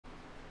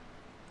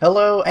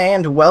Hello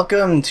and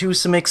welcome to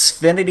some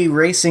Xfinity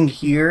racing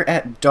here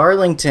at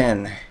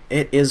Darlington.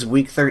 It is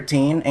week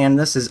 13 and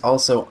this is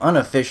also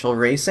unofficial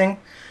racing.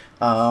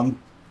 The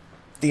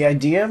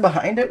idea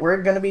behind it,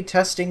 we're going to be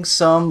testing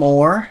some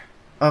more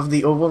of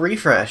the oval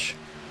refresh.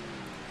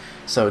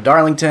 So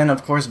Darlington,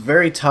 of course,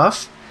 very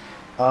tough.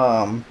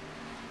 I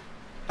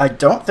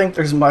don't think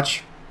there's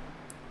much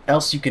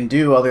else you can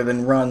do other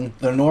than run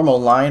the normal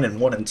line in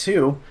 1 and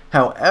 2.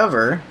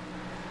 However,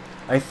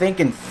 I think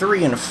in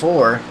 3 and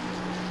 4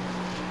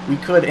 we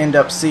could end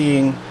up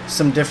seeing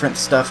some different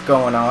stuff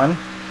going on.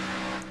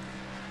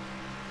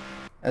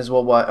 As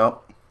well,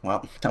 oh,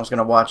 well, I was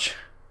gonna watch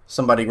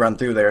somebody run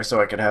through there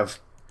so I could have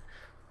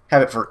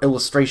it for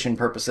illustration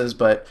purposes,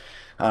 but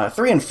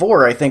 3 and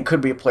 4 I think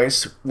could be a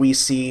place we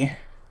see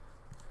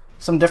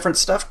some different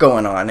stuff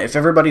going on. If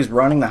everybody's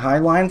running the high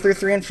line through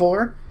 3 and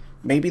 4,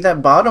 maybe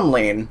that bottom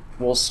lane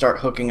will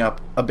start hooking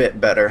up a bit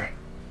better.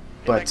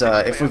 But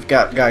if we've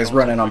got guys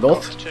running on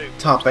both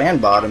top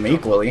and bottom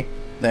equally,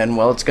 then,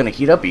 well, it's going to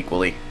heat up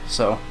equally.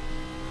 So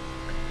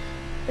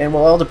it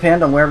will all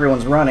depend on where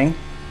everyone's running,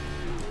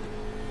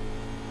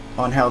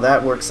 on how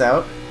that works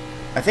out.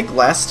 I think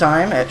last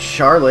time at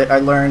Charlotte I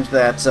learned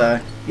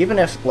that even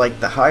if like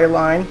the high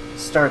line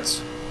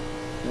starts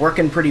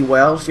working pretty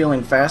well,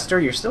 feeling faster,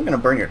 you're still going to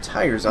burn your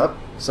tires up.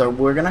 So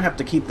we're going to have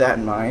to keep that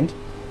in mind.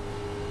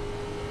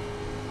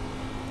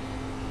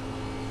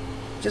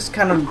 Just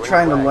kind of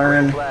trying to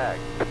learn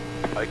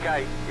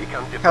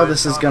how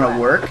this is going to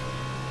work.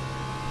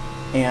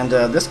 And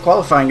this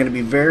qualifying going to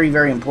be very,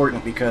 very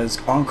important because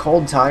on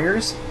cold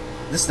tires,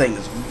 this thing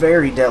is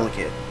very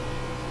delicate.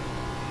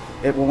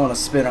 It will want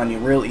to spin on you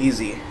real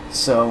easy.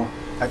 So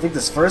I think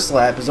this first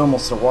lap is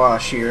almost a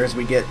wash here as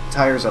we get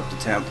tires up to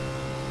temp.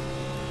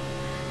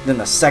 Then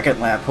the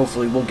second lap,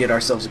 hopefully we'll get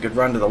ourselves a good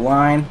run to the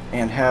line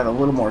and have a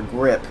little more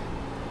grip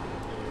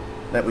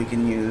that we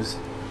can use.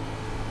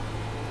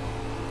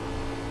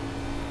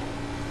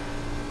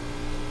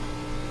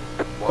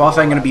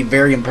 Qualifying going to be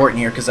very important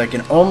here because I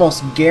can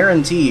almost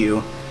guarantee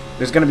you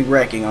there's going to be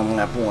wrecking on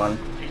lap 1.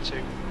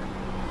 P2.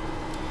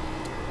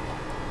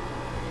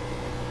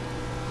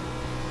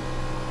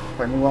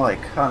 Pardon me while I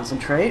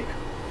concentrate.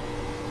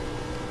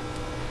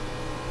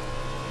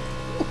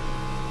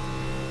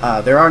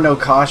 There are no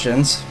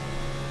cautions,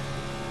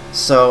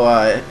 so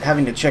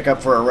having to check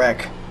up for a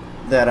wreck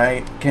that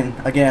I can,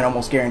 again,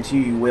 almost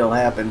guarantee you will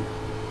happen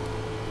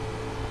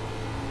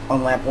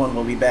on lap 1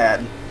 will be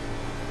bad.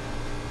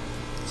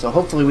 So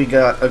hopefully we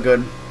got a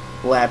good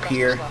lap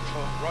here.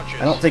 I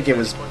don't think it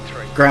was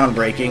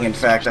groundbreaking. In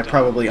fact, I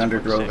probably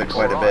underdrove it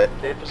quite a bit.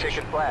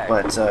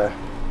 But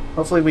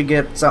hopefully we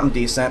get something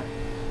decent.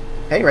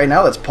 Hey, right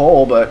now that's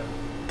pole, but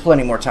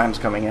plenty more times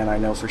coming in, I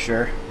know for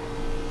sure.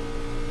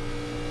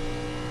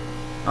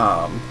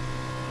 I'm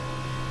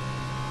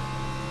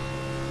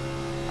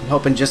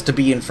hoping just to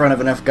be in front of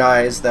enough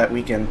guys that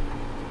we can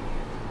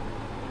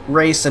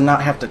race and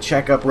not have to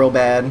check up real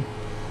bad.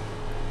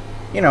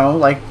 You know,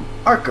 like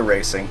ARCA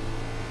racing.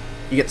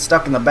 You get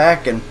stuck in the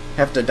back and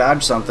have to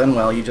dodge something,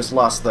 well, you just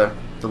lost the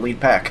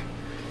lead pack.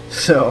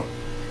 So,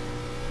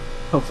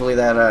 hopefully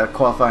that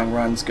qualifying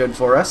run's good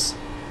for us.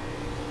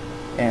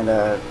 And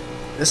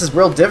this is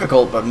real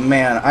difficult, but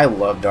man, I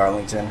love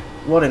Darlington.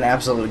 What an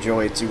absolute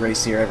joy to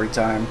race here every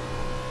time.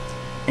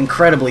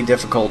 Incredibly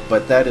difficult,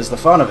 but that is the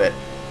fun of it.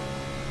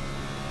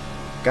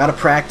 Gotta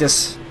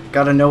practice,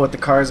 gotta know what the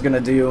car's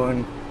gonna do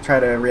and try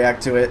to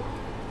react to it.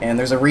 And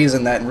there's a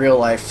reason that in real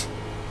life,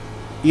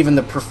 even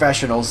the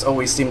professionals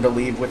always seem to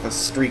leave with a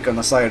streak on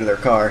the side of their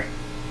car.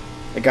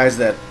 The guys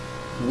that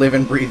live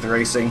and breathe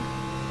racing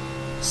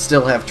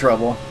still have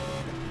trouble.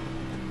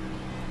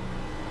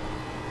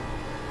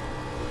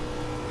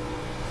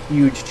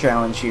 Huge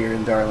challenge here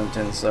in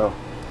Darlington, so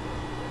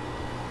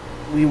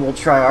we will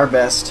try our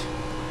best to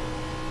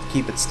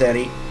keep it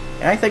steady.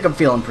 And I think I'm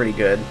feeling pretty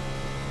good.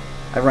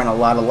 I run a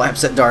lot of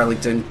laps at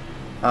Darlington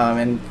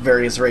in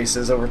various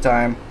races over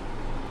time.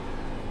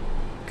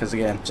 Because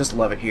again, just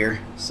love it here.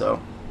 So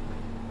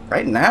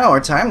right now our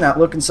time not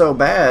looking so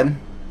bad.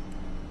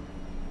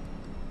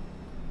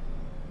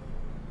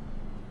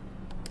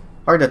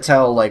 Hard to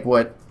tell like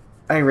what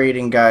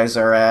iRating guys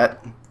are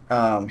at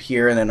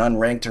here in an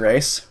unranked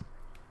race.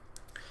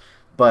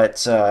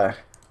 But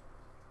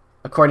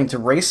according to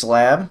Race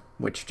Lab,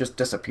 which just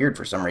disappeared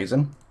for some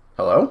reason.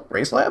 Hello?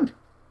 Race Lab?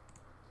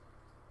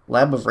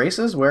 Lab of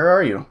Races? Where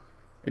are you?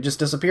 It just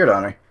disappeared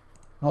on me.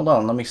 Hold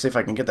on, let me see if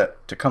I can get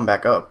that to come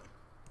back up.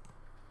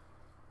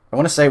 I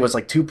want to say it was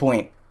like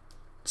 2.6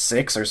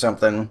 or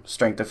something,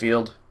 strength of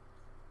field.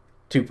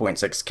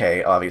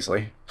 2.6K,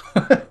 obviously.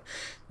 That'd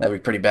be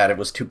pretty bad if it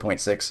was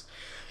 2.6.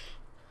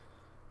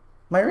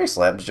 My race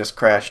lab's just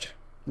crashed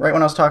right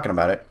when I was talking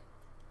about it.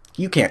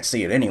 You can't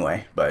see it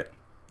anyway, but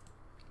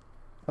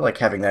I like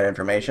having that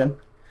information.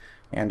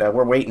 And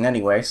we're waiting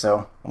anyway,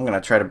 so I'm going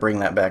to try to bring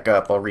that back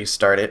up. I'll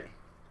restart it,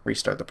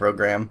 restart the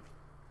program.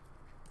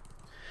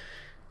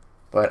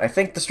 But I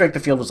think the strength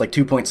of field was like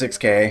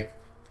 2.6K.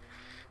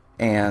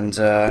 And,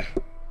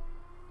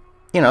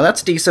 you know,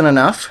 that's decent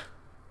enough.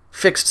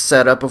 Fixed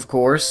setup, of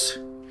course.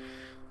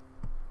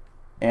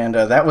 And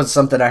that was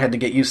something I had to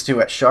get used to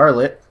at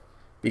Charlotte,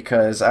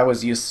 because I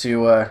was used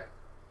to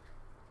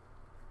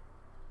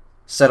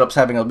setups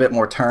having a bit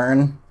more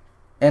turn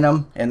in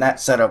them, and that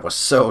setup was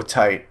so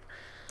tight.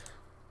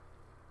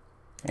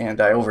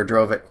 And I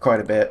overdrove it quite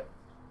a bit.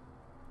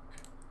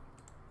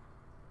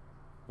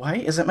 Why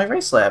isn't my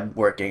race lab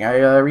working? I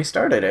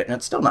restarted it, and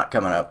it's still not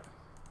coming up.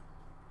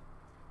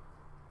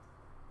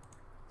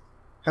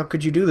 How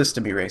could you do this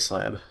to me, race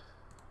lab?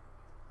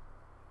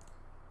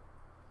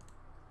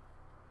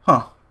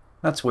 Huh.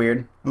 That's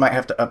weird. I might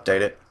have to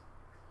update it.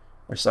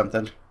 Or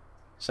something.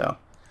 So.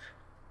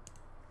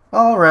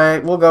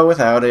 Alright, we'll go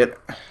without it.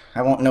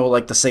 I won't know,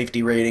 like, the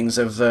safety ratings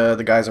of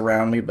the guys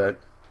around me, but...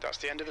 That's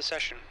the end of the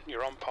session.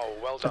 You're on pole.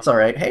 Well done. That's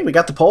alright. Hey, we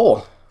got the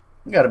pole.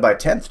 We got it by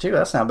 10th, too.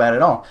 That's not bad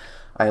at all.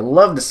 I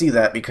love to see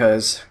that,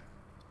 because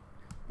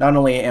not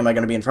only am I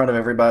going to be in front of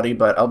everybody,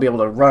 but I'll be able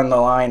to run the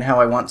line how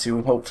I want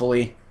to,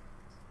 hopefully.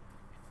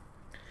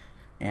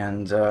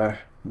 And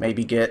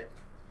maybe get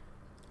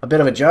a bit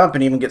of a jump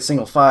and even get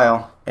single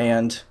file.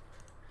 And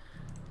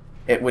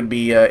it would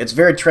be, it's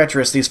very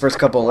treacherous these first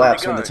couple of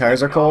laps when the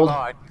tires are cold.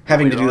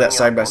 Having to do that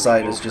side by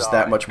side is just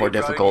that much more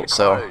difficult,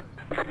 so...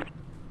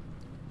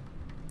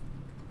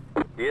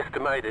 The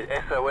estimated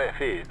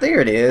SOF is... There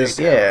it is,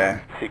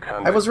 yeah.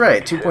 I was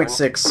right,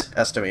 2.6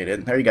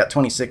 estimated. There you got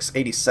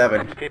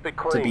 2687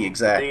 to be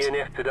exact.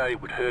 DNF today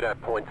would hurt our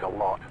points a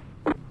lot.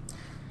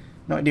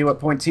 No idea what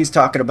points he's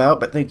talking about,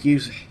 but thank you,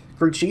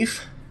 crew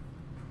chief.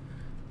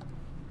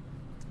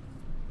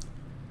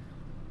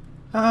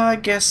 I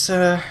guess,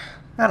 I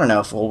don't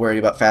know if we'll worry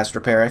about fast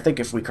repair. I think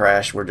if we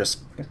crash, we're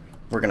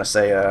gonna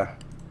say, our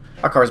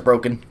car's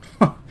broken.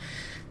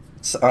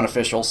 It's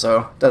unofficial,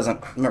 so it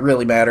doesn't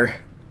really matter.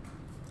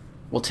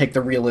 We'll take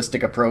the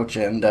realistic approach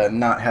and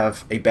not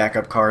have a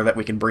backup car that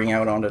we can bring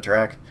out onto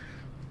track.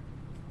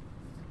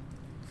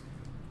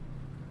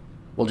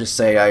 We'll just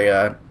say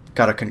I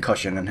got a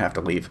concussion and have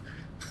to leave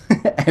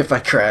if I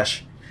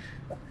crash.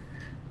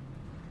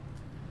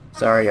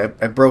 Sorry, I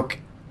broke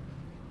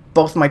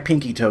both my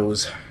pinky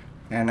toes,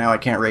 and now I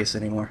can't race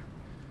anymore.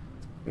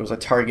 It was a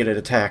targeted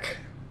attack.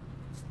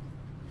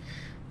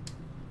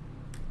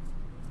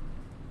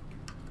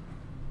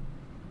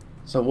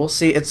 So we'll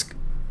see. It's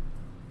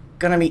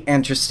gonna be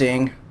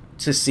interesting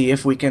to see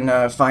if we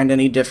can find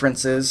any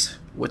differences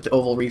with the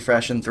oval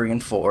refresh in 3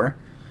 and 4.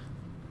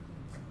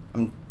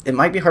 It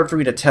might be hard for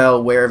me to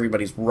tell where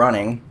everybody's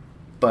running,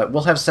 but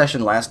we'll have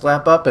session last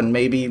lap up, and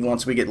maybe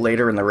once we get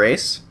later in the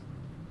race,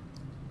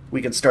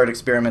 we can start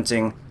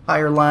experimenting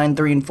higher line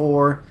 3 and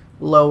 4,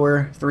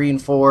 lower 3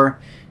 and 4,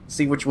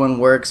 see which one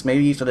works.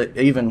 Maybe if it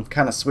even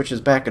kind of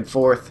switches back and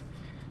forth.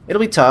 It'll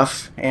be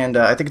tough, and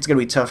I think it's going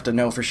to be tough to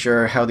know for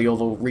sure how the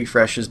oval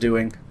refresh is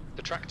doing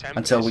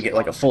until we get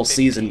like a full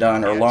season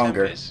done or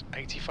longer,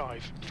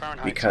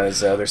 because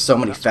there's so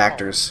many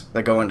factors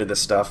that go into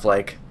this stuff.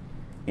 Like,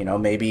 you know,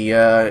 maybe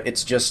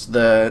it's just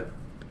the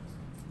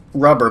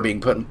rubber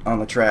being put on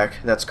the track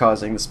that's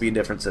causing the speed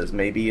differences.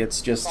 Maybe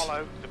it's just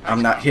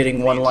I'm not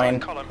hitting one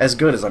line as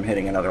good as I'm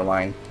hitting another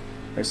line.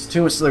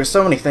 There's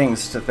so many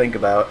things to think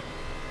about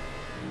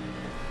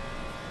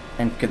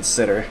and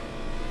consider.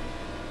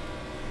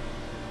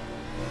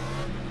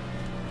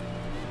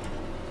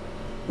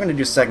 I'm going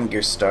to do second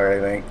gear start,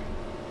 I think.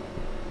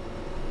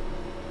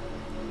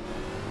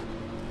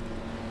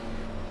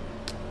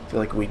 I feel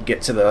like we'd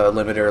get to the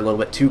limiter a little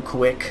bit too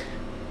quick.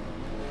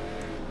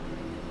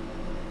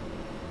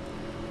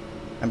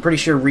 I'm pretty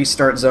sure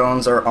restart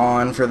zones are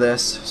on for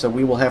this, so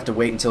we will have to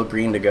wait until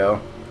green to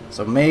go.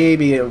 So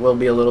maybe it will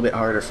be a little bit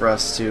harder for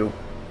us to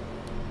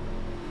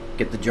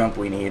get the jump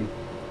we need.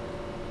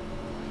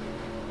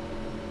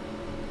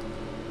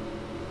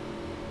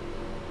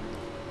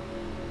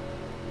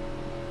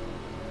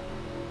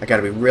 I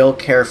gotta be real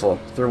careful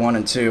through 1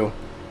 and 2,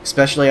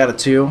 especially out of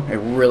 2. It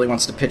really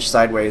wants to pitch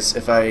sideways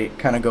if I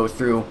kind of go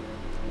through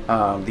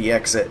the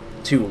exit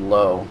too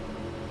low.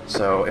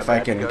 So if I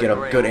can get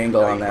a good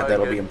angle on that,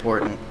 that'll be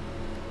important.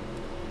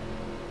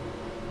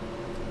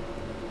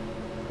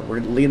 But we're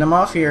leading them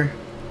off here.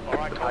 The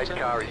pace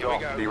car is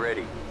off. Be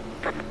ready.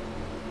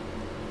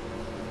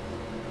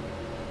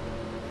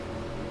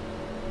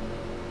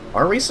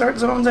 Are restart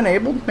zones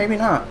enabled? Maybe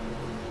not.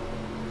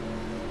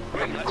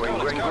 Green,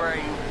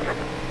 green.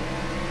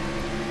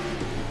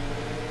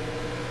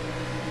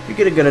 You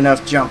get a good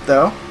enough jump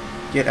though.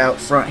 Get out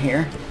front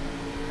here.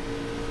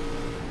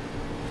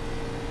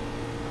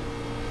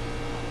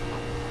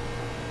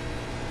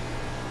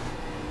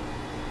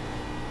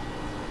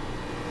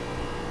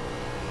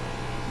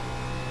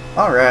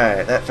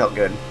 Alright, that felt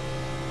good.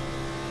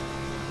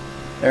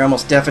 They're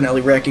almost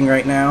definitely wrecking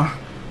right now.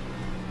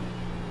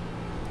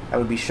 I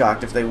would be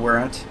shocked if they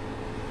weren't.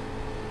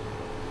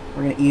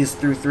 We're going to ease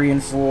through 3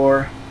 and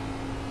 4.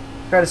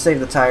 Try to save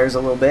the tires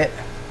a little bit.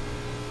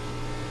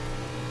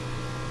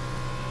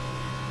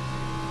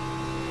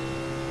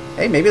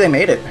 Hey, maybe they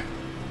made it.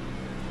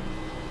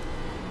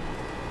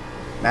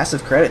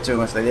 Massive credit to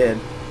them if they did.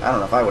 I don't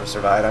know if I would have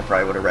survived. I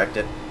probably would have wrecked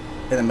it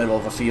in the middle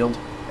of a field.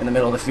 In the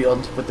middle of the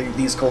field with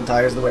these cold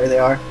tires the way they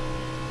are.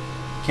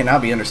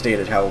 Cannot be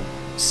understated how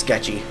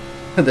sketchy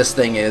this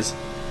thing is.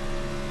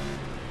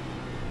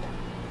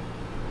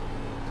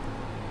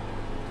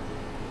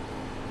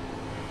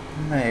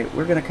 Alright,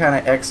 we're gonna kind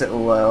of exit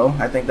low.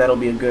 I think that'll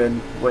be a good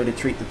way to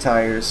treat the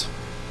tires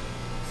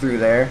through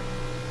there.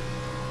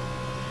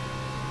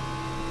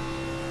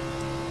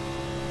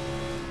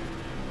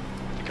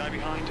 The guy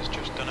behind has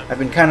just done it. I've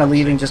been kind of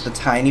leaving just a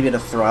tiny bit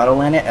of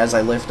throttle in it as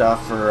I lift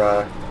off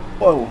for,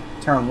 whoa,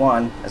 turn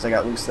 1, as I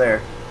got loose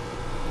there.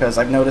 Because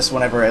I've noticed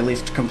whenever I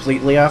lift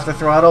completely off the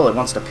throttle, it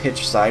wants to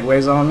pitch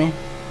sideways on me.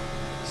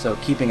 So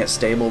keeping it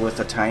stable with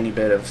a tiny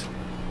bit of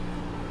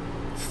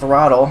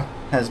throttle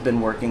has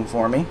been working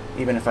for me,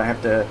 even if I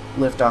have to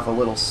lift off a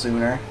little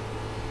sooner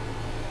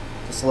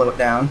to slow it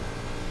down.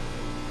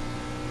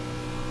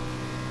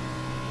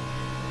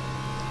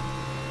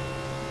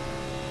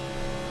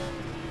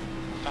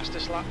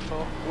 Fastest lap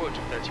for Wood,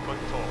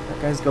 30.4.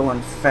 That guy's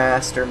going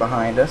faster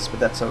behind us, but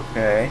that's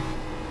okay.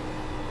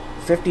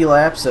 50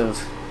 laps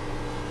of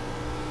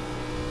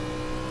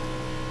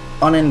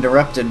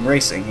uninterrupted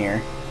racing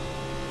here.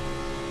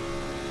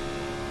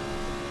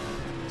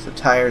 So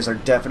tires are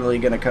definitely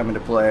going to come into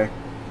play.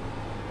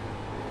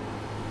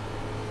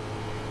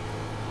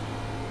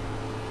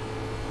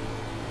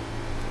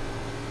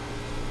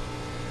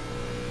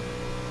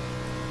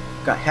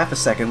 Got half a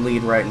second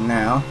lead right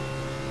now.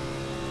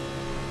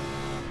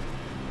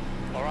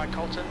 Alright,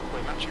 Colton,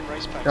 we're matching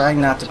race pace. Trying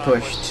not to Time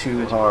push was too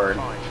 30.5. hard.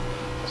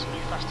 That's a new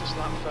fastest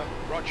lap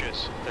for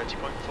Rogers,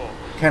 30.4.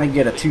 Kind of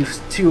get a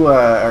two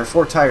or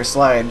 4 tire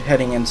slide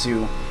heading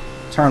into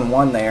turn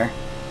 1 there.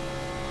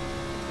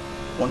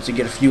 Once you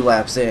get a few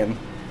laps in,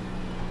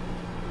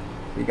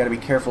 you got to be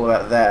careful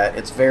about that.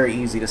 It's very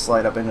easy to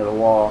slide up into the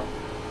wall.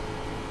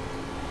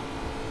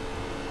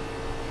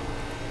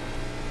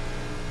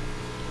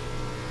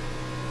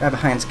 Guy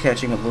behind's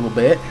catching a little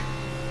bit,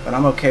 but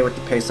I'm okay with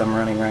the pace I'm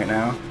running right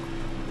now.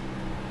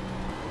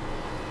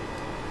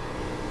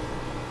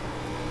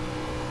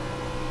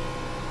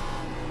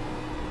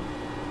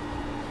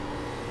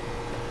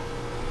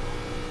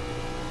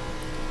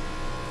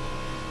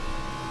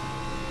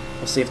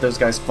 We'll see if those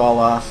guys fall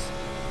off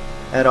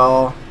at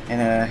all.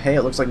 And hey,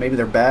 it looks like maybe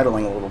they're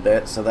battling a little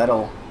bit, so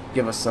that'll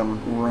give us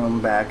some room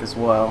back as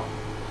well.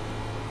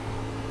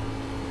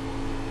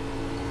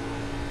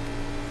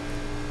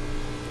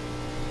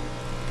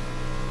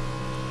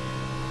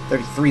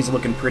 .33's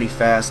looking pretty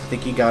fast. I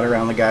think he got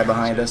around the guy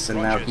behind us,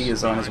 and now he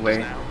is on his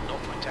way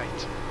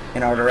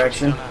in our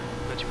direction.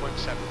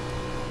 30.7.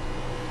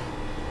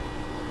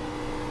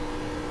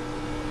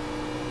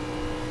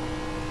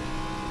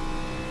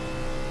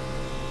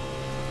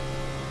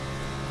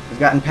 We've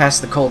gotten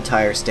past the cold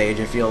tire stage,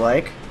 I feel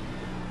like.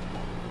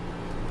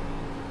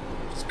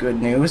 It's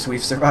good news.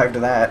 We've survived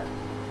that.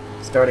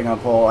 Starting on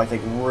pole, I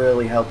think,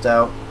 really helped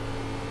out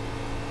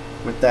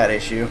with that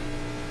issue.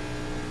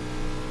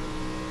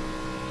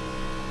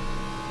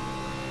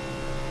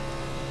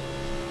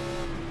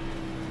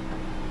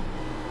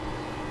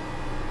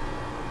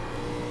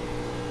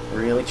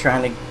 Really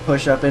trying to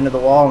push up into the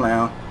wall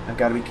now. I've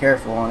got to be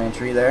careful on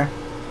entry there.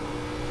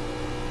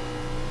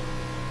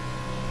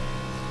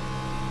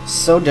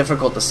 So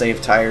difficult to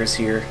save tires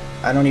here.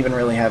 I don't even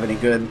really have any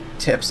good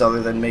tips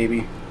other than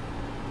maybe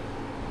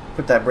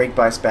put that brake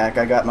bias back.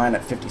 I got mine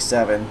at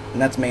 57,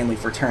 and that's mainly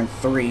for turn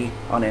 3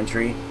 on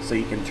entry, so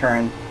you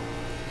can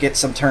get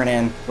some turn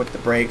in with the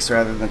brakes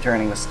rather than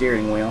turning the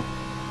steering wheel.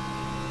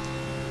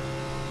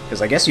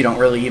 Because I guess you don't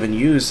really even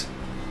use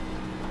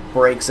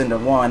brakes into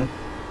 1.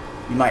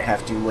 You might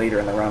have to later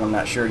in the run, I'm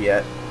not sure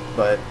yet,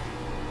 but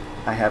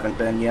I haven't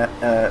been yet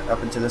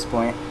up until this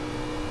point.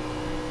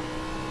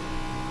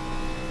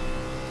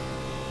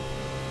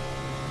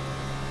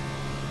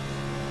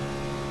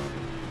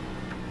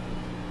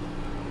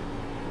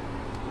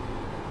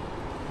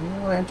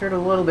 Well, entered a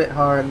little bit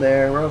hard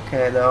there. We're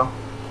okay though.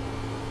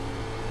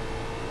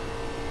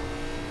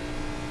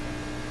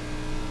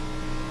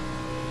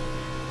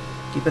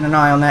 Keeping an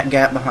eye on that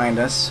gap behind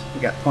us. We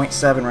got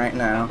 0.7 right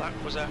now.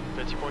 That was a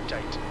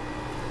 30.8.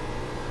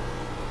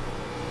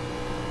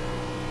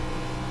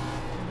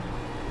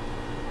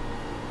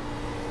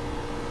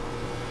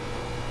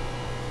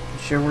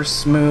 Sure we're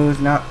smooth,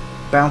 not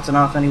bouncing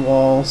off any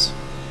walls.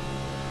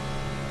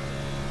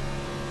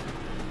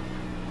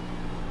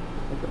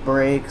 With the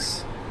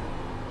brakes.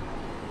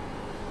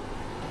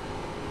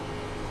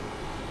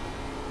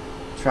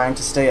 Trying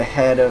to stay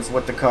ahead of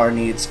what the car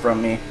needs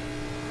from me.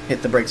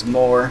 Hit the brakes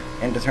more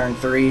into turn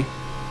 3.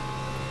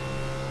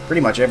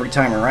 Pretty much every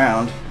time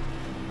around.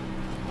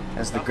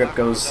 As the grip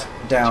goes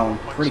down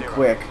pretty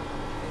quick.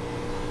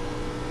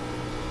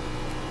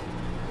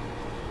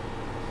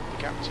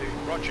 The gap to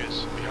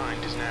Rogers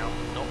behind is now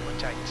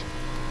 0.8.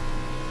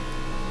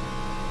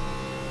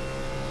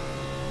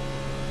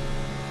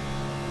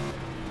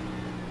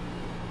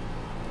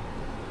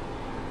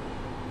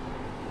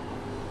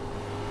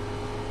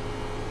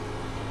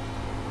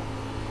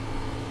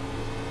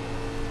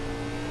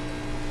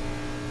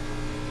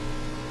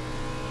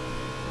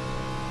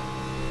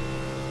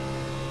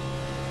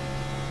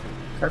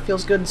 Car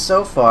feels good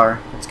so far.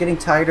 It's getting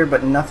tighter,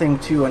 but nothing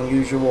too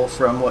unusual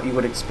from what you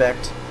would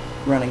expect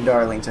running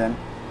Darlington.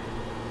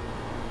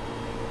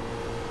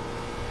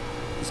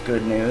 It's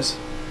good news.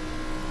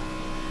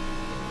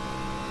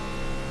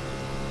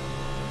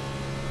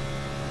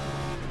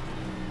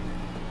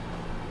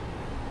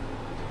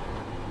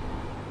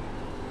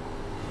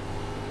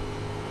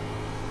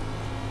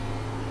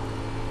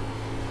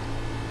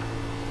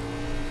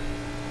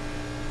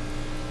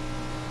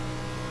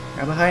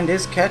 Guy behind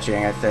is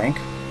catching, I think.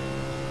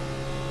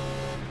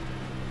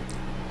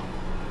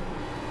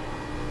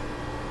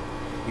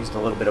 Used a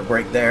little bit of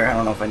brake there. I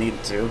don't know if I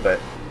needed to, but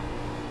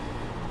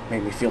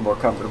made me feel more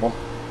comfortable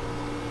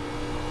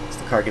as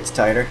the car gets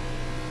tighter.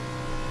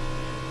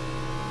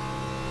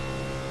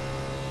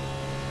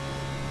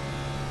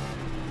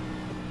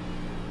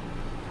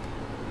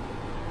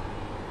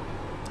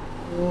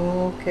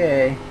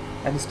 Okay,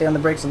 had to stay on the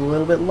brakes a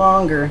little bit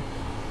longer.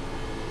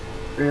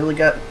 Really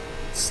got to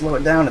slow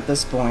it down at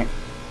this point.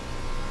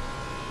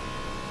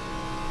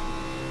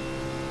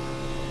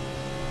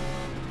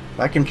 If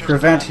I can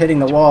prevent hitting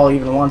the wall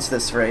even once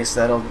this race,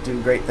 that'll do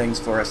great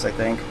things for us, I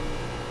think.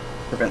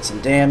 Prevent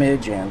some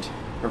damage and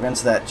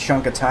prevents that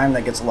chunk of time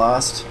that gets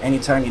lost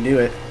anytime you do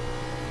it.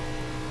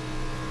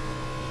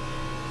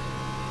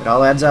 It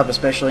all adds up,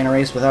 especially in a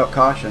race without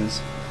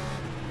cautions.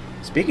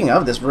 Speaking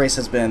of, this race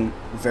has been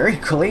very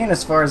clean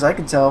as far as I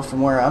can tell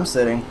from where I'm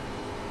sitting.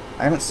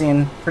 I haven't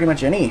seen pretty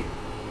much any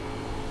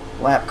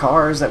lap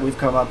cars that we've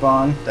come up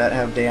on that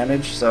have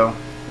damage, so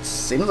it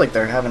seems like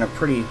they're having a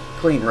pretty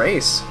clean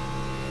race.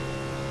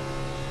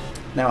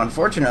 Now,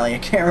 unfortunately, I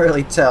can't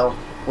really tell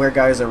where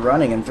guys are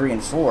running in 3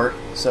 and 4,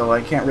 so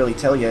I can't really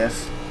tell you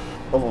if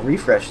Oval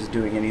Refresh is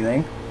doing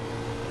anything.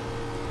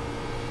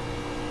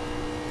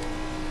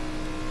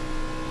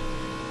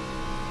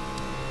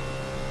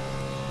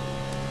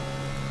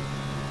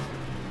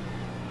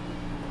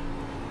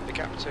 The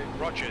gap to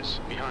Rogers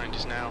behind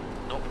is now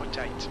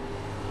 0.8.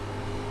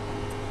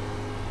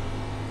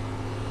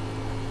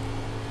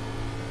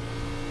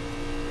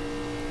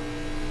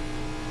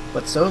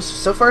 But so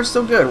far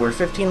so good. We're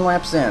 15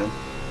 laps in.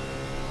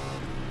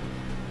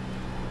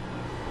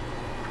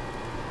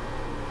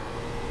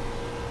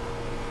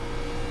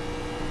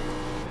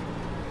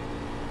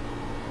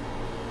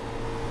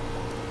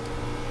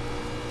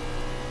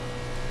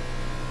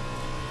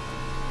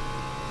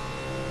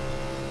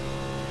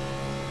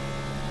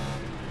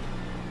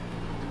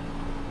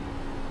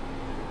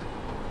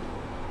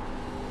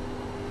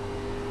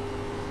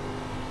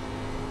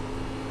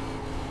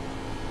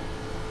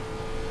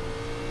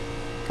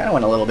 Kind of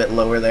went a little bit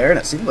lower there, and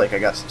it seemed like I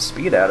got some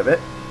speed out of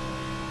it.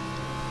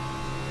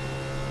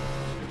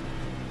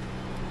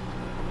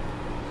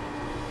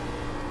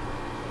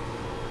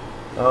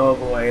 Oh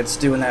boy, it's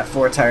doing that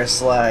 4-tire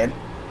slide.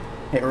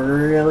 It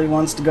really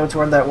wants to go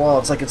toward that wall.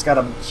 It's like it's got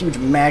a huge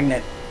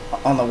magnet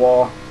on the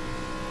wall,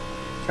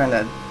 trying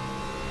to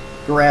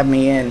grab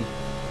me in.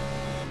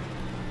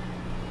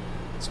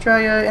 Let's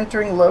try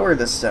entering lower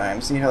this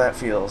time, see how that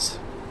feels.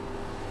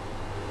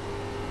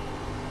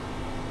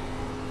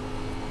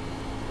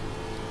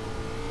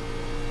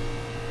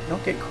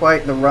 Don't get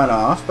quite the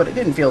runoff, but it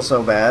didn't feel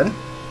so bad.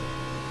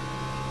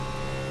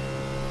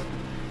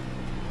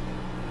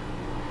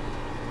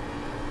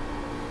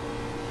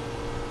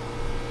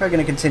 Probably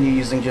going to continue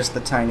using just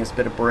the tiniest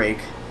bit of brake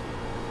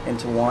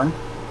into one.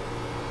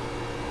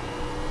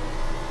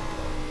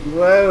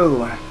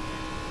 Whoa!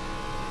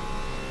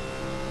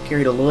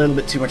 Carried a little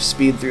bit too much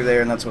speed through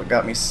there, and that's what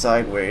got me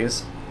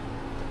sideways.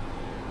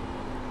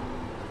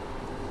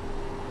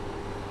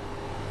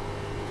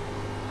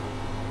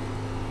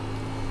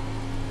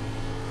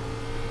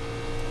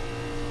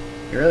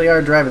 You really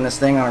are driving this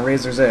thing on a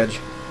razor's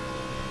edge.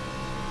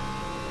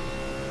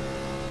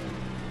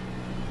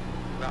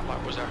 That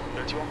lap was a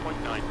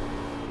 31.9.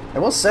 I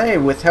will say,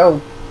 with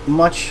how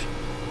much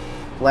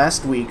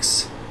last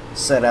week's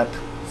setup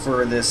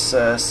for this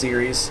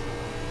series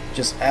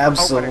just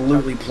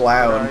absolutely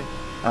plowed,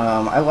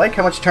 I like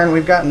how much turn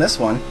we've got in this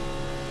one.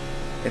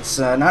 It's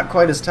not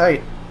quite as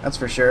tight, that's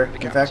for sure.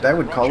 In fact, I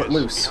would call it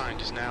loose,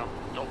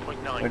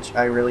 which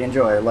I really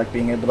enjoy. I like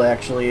being able to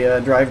actually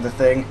drive the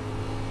thing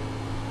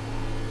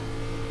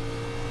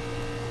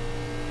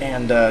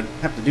and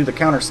have to do the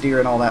counter steer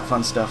and all that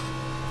fun stuff.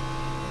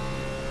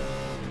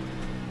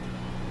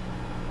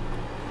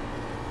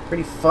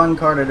 Pretty fun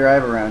car to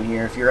drive around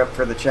here if you're up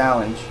for the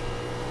challenge.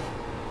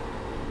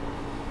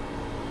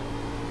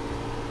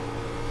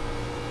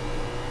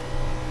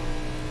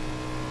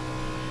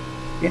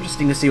 Be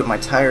interesting to see what my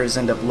tires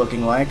end up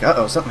looking like.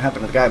 Uh-oh, something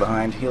happened to the guy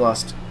behind. He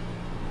lost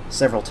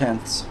several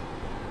tenths.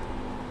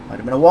 Might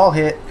have been a wall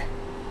hit.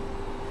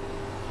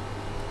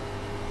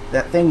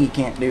 That thing you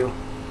can't do.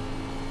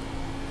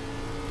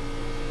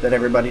 That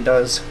everybody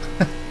does.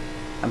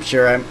 I'm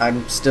sure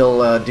I'm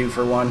still due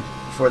for one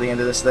before the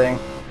end of this thing.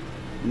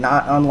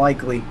 Not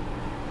unlikely.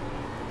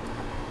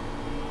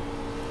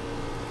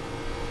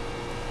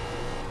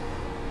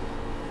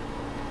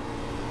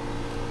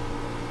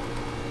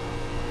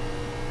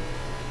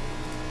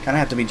 Kind of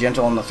have to be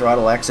gentle on the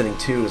throttle exiting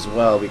too as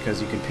well,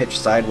 because you can pitch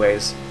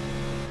sideways.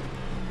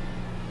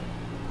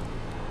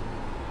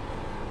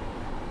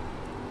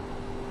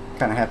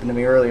 Kind of happened to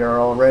me earlier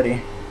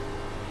already.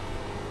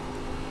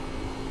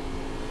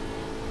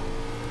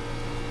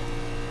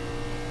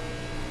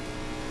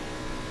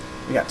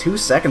 We got 2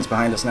 seconds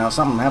behind us now.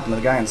 Something happened to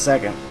the guy in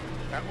second.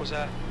 That was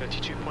a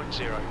 32.0.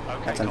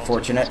 Okay, That's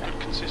unfortunate. That's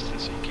good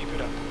consistency. Keep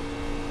it up.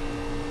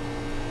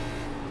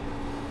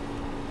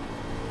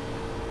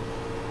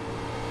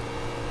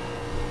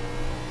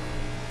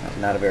 That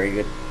was not a very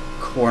good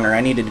corner.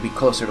 I needed to be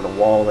closer to the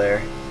wall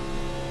there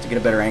to get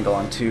a better angle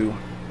on 2.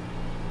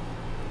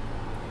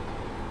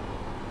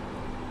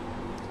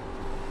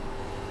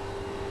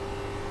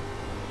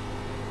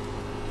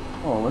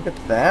 Oh, look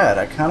at that.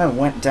 I kind of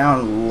went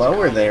down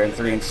lower there in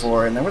 3 and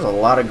 4, and there was a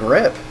lot of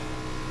grip.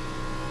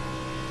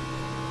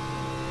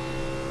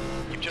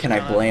 Can I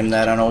blame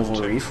that on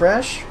oval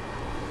refresh?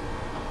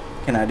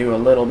 Can I do a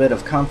little bit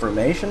of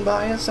confirmation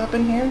bias up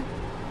in here?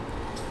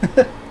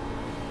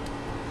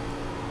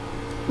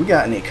 We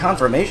got any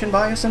confirmation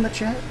bias in the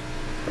chat?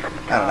 I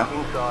don't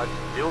know. Inside,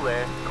 still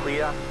there,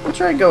 clear. We'll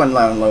try going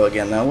low and low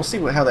again though. We'll see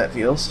how that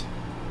feels.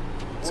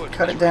 Let's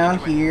cut it down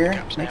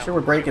here. Make sure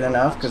we're braking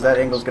enough, because that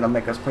angle's going to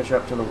make us push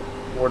up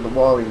toward the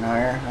wall even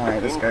higher.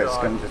 Alright, this guy's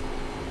going to just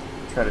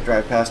try to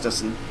drive past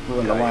us and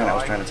ruin the line I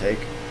was trying to take.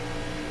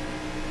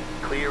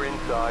 Clear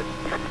inside.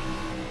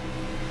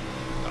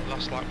 That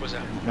last lap was a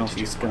I don't know if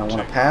he's going to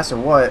want to pass or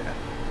what. I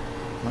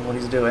don't know what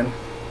he's doing.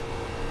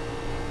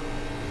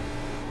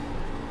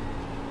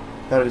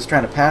 Thought he was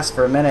trying to pass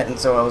for a minute, and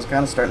so I was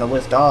kind of starting to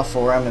lift off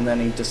for him, and then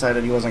he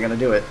decided he wasn't going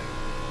to do it.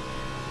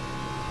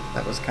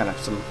 That was kind of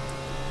some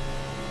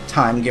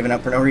time given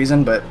up for no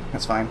reason, but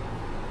that's fine.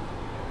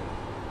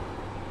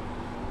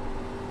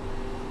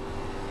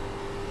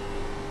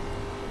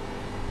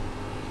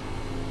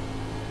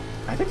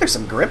 I think there's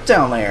some grip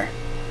down there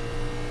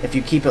if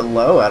you keep it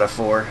low out of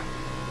 4.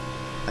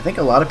 I think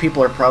a lot of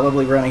people are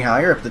probably running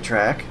higher up the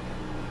track.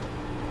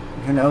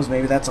 Who knows,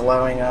 maybe that's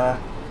allowing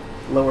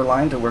lower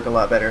line to work a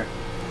lot better.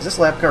 Is this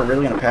lap car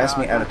really going to pass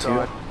me out of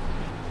 2?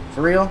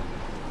 For real?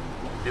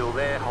 Still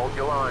there, hold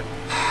your line.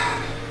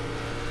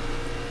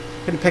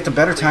 Could have picked a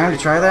better time to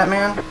try that,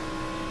 man.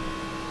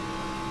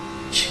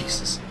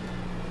 Jesus.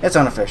 It's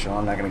unofficial.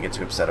 I'm not going to get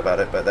too upset about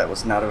it, but that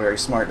was not a very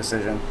smart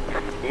decision.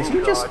 If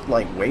you just,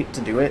 like, wait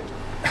to do it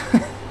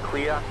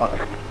Clear.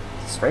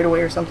 straight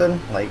away or something,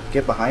 like,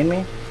 get behind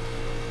me,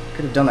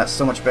 could have done that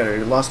so much better.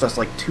 It lost us,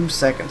 like, 2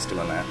 seconds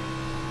doing that.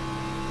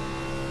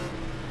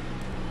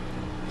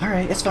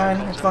 Alright, it's fine.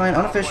 It's fine.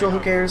 Unofficial. Who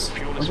cares?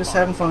 We're just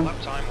having fun.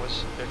 Lap time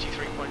was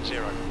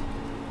 33.0.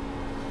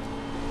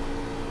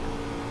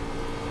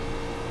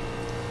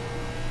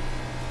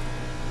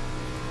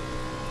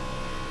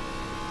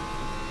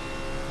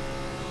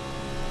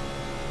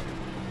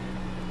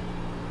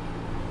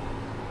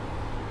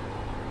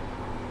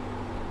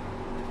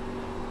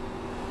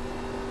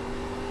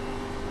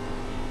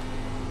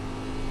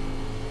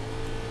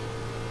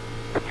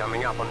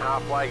 Coming up on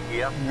halfway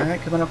here. Alright,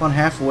 coming up on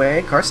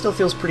halfway. Car still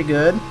feels pretty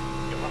good.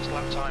 Your last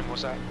lap time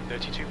was at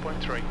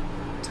 32.3.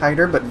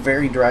 Tighter, but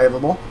very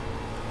drivable.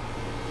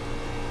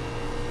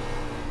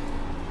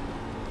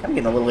 Kind of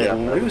getting a little bit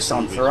loose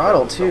on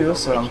throttle, too,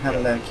 so I'm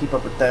having to keep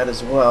up with that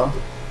as well.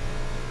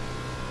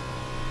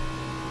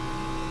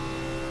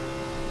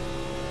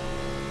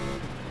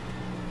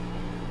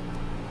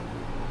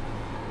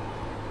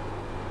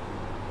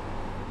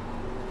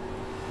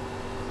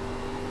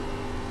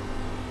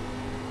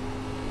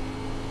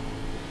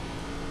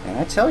 And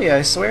I tell you,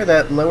 I swear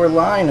that lower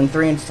line in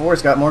 3 and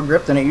 4's got more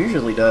grip than it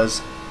usually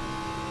does.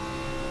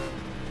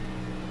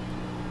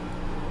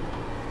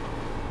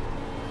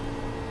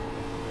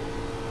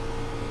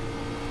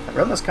 I've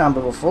run this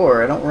combo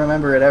before. I don't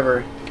remember it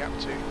ever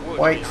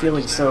quite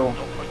feeling so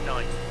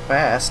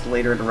fast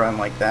later to run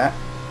like that.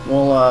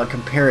 We'll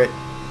compare it.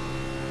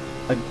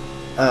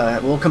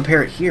 We'll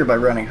compare it here by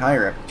running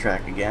higher up the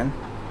track again.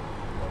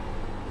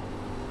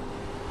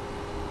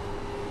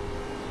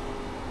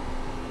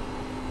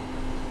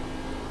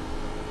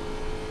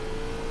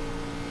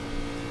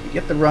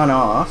 Get the run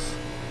off.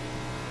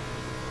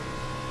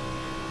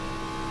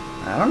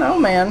 I don't know,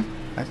 man.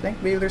 I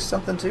think maybe there's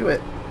something to it.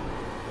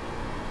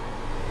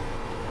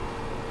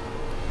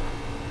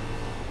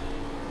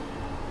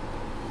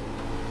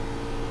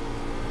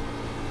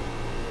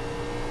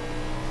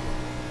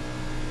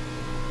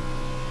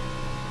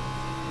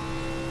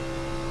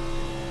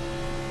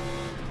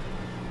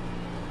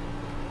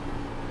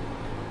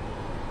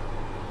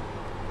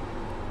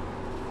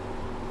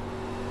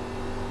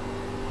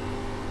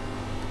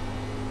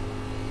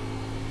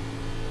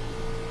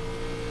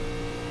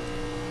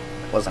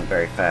 Wasn't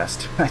very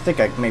fast. I think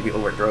I maybe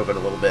overdrove it a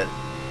little bit.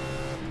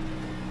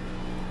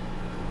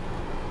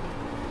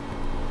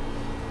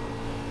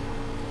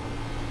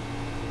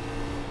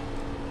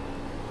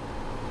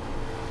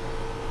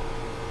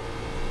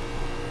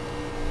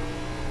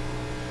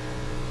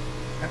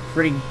 Got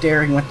pretty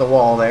daring with the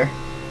wall there.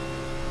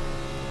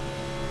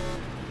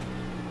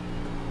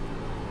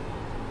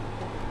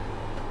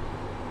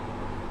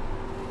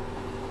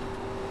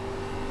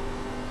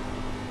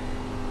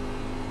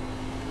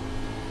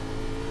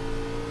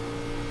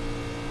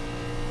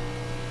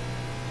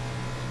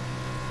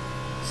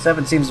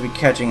 7 seems to be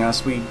catching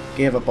us. We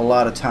gave up a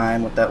lot of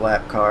time with that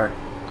lap car,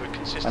 Good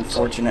consistency.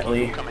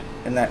 unfortunately, Keep coming.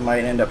 and that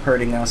might end up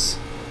hurting us.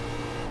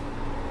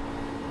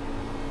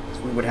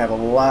 So we would have a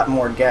lot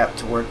more gap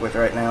to work with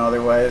right now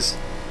otherwise.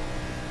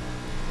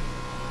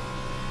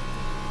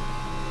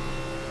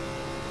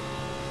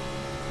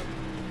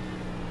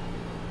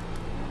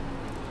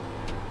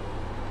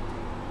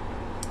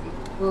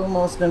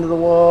 Almost into the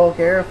wall.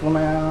 Careful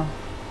now.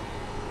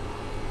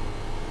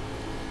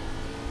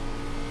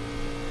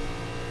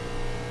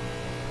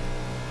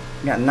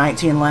 Got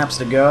 19 laps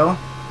to go.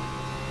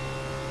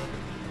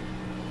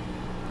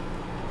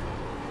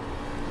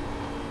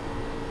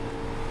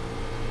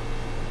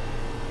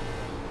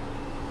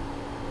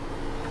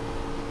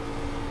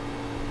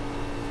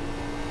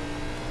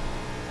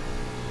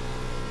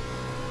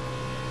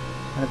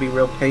 Gotta be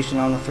real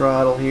patient on the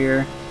throttle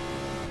here.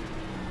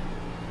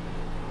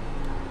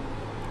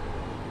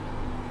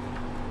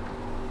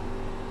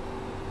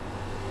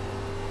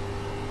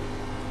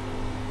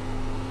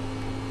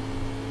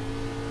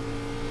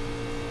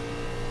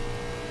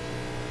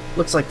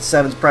 Looks like the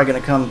 7's probably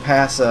going to come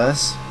past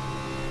us.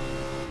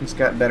 He's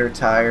got better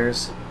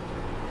tires,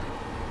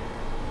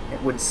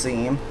 it would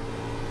seem.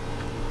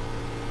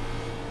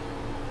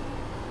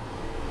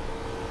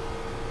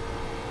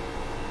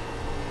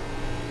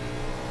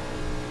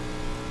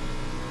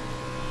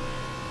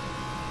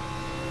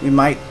 We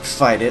might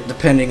fight it,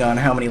 depending on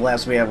how many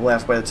laps we have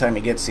left by the time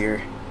he gets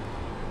here.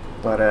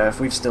 But if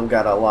we've still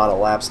got a lot of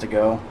laps to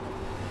go,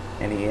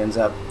 and he ends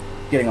up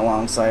getting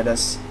alongside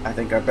us, I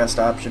think our best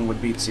option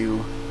would be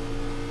to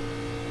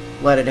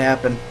let it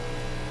happen.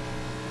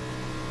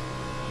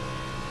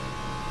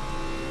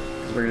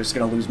 Because we're just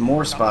going to lose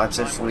more spots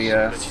if we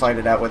fight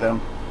it out with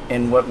him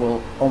in what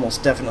will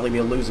almost definitely be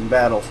a losing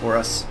battle for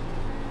us.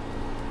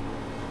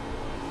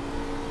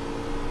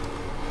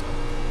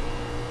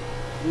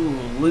 Ooh,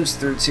 loose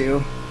through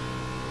 2.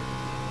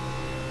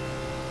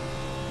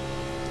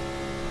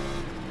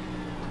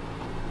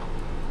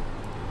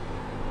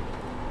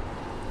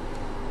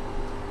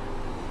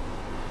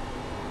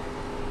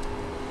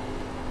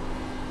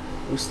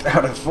 Loose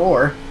out of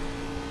 4.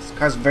 This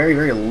car's very,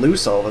 very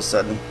loose all of a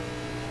sudden.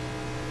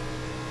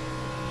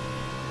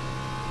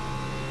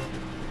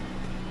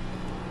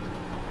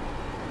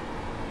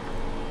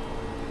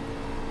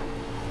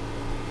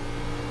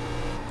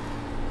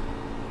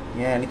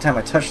 Yeah, anytime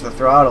I touch the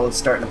throttle, it's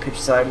starting to pitch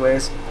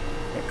sideways.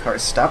 That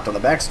car's stopped on the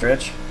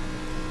backstretch.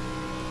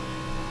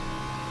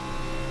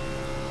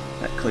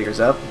 That clears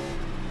up.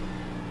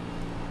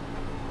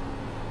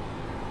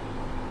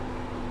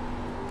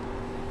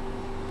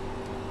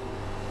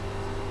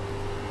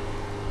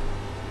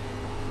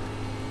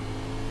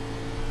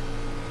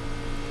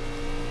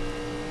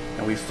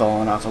 And we've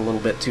fallen off a little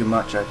bit too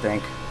much, I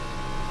think.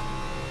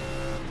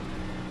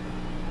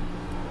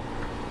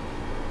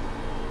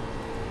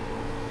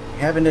 We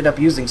have ended up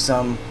using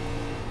some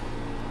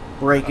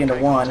brake into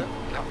 1.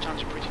 Lap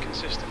times are pretty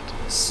consistent.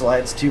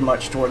 Slides too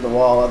much toward the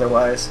wall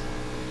otherwise.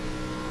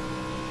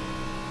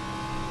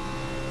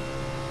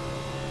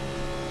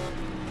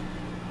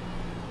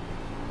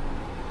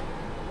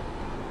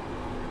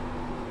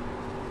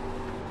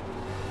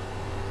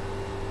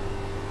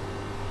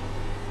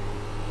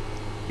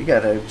 You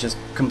gotta just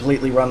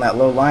completely run that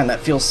low line.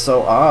 That feels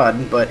so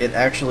odd, but it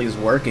actually is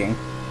working.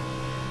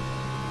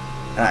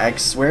 And I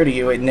swear to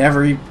you, it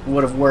never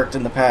would have worked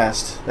in the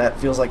past. That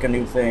feels like a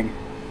new thing.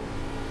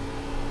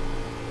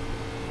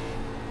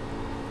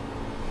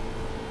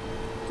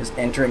 Just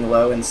entering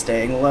low and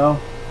staying low.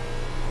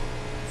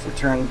 For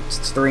turns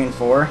 3 and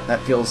 4,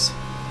 that feels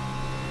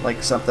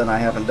like something I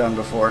haven't done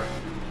before.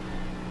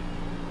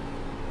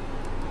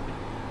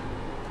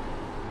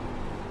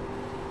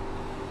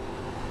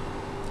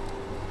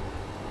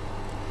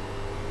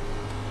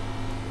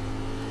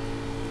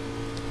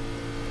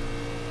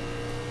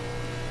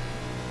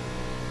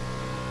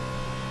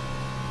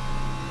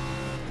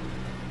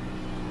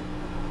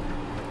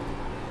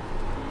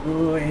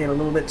 Ooh, I hit a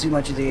little bit too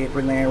much of the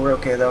apron there. We're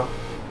okay though.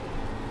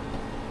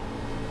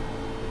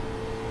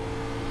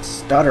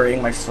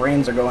 Stuttering, my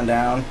frames are going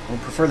down. I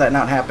would prefer that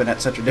not happen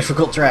at such a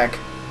difficult track.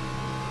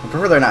 I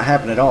prefer that not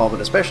happen at all, but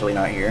especially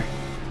not here.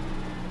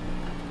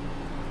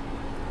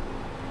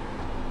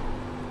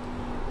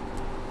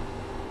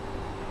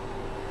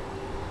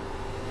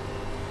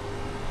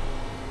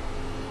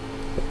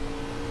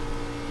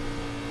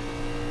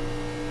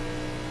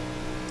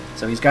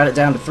 So he's got it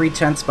down to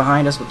 3/10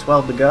 behind us with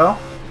 12 to go.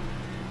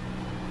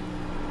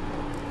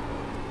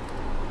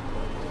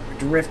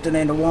 Drifting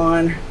into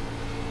 1.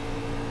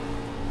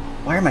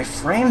 Why are my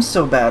frames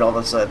so bad all of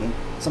a sudden?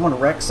 Someone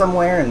wrecked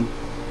somewhere and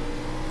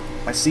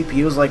my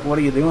CPU is like, what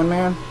are you doing,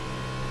 man?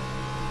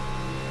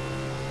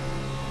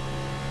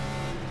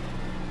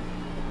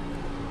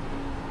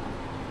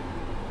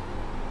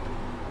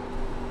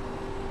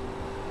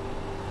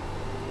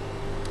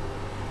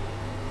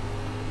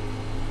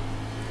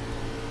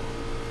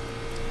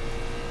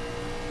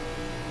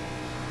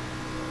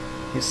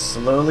 He's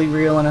slowly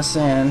reeling us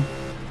in.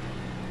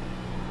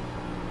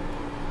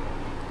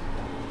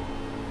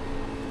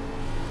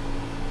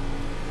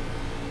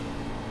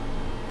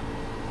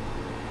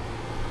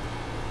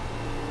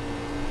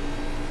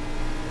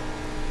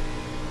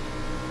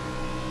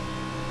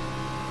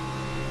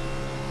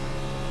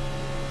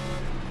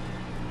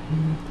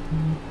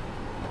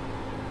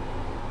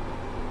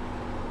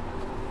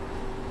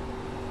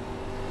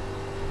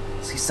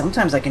 See,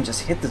 sometimes I can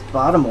just hit this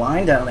bottom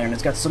line down there and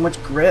it's got so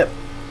much grip.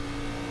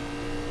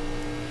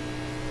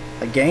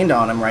 I gained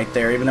on him right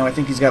there, even though I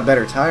think he's got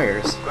better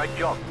tires. Great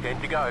job.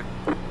 10 to go.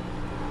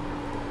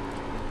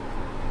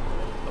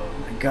 Oh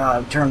my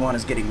god, turn 1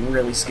 is getting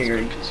really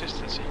scary. That's good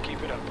consistency.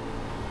 Keep it up.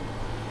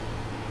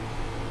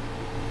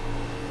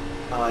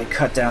 Oh, I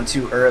cut down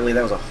too early.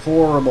 That was a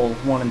horrible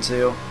 1 and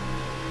 2.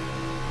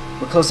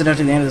 We're close enough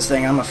to the end of this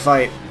thing. I'm gonna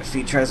fight if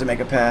he tries to make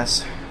a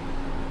pass.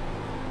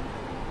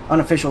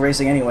 Unofficial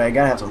racing anyway. I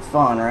gotta have some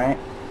fun, right?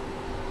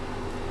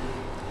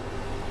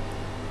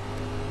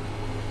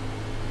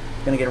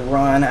 Gonna get a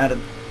run out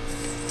of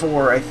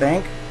 4, I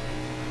think.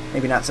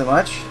 Maybe not so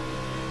much.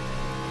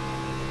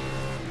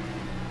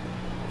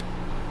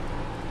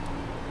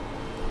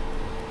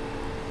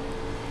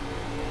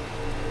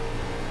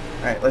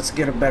 Alright, let's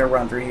get a better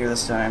run through here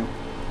this time.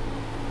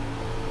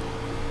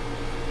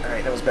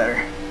 Alright, that was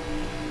better.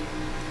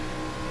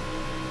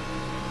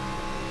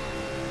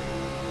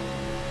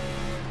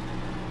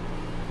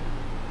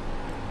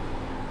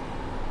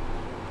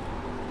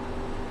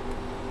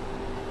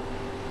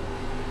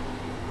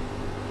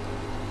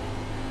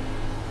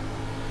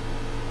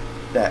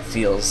 That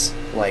feels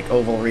like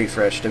oval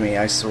refresh to me,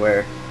 I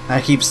swear. I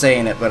keep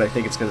saying it, but I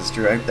think it's because it's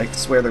true. I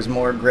swear there's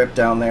more grip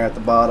down there at the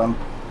bottom.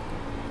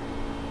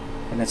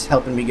 And it's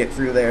helping me get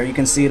through there. You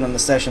can see it on the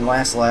session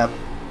last lap.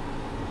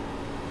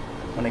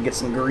 When I get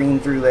some green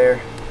through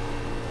there.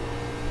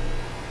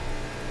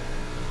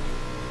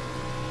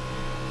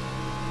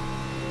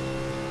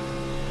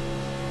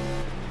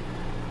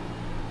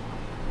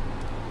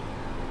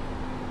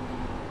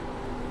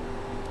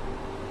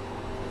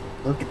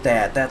 Look at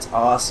that, that's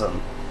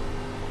awesome.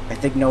 I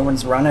think no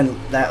one's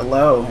running that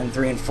low in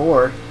 3 and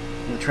 4.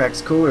 And the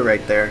track's cooler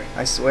right there,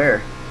 I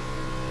swear.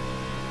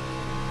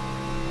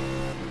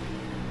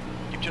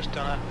 You've just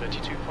done a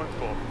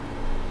 32.4.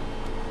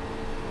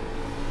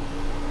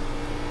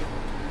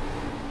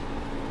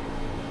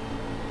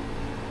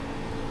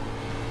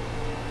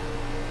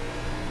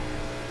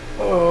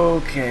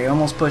 Okay,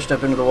 almost pushed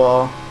up into the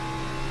wall.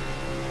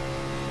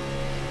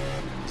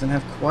 Doesn't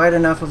have quite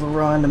enough of a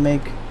run to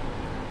make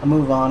a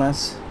move on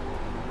us.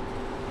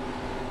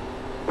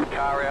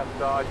 Car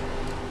outside.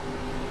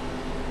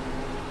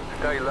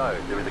 Stay low.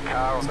 There is a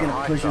car on He's the gonna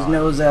high push his side.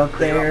 nose out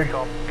Clear there.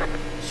 up top.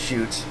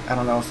 Shoot, I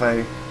don't know if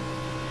I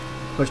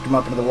pushed him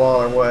up into the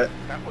wall or what.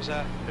 That was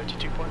a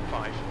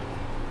 32.5.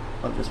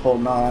 I'm just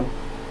holding on.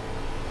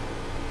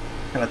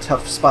 Kind of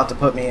tough spot to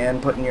put me in,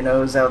 putting your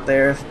nose out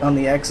there on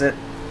the exit,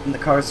 and the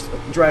car's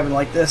driving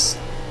like this.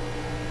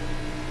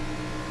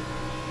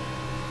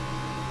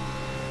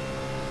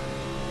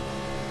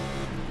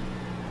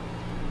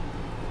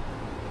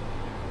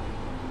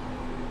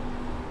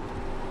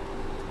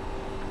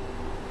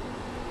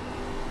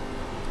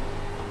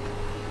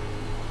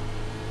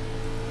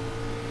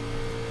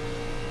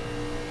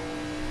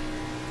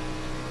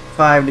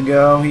 Five to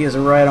go. He is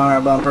right on our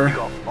We've bumper.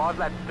 got 5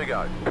 laps to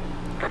go.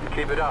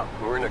 Keep it up.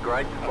 We're in a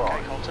great spot.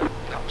 Okay, Colton.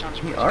 Lap times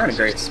We pretty are in a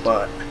great consistent.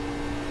 spot.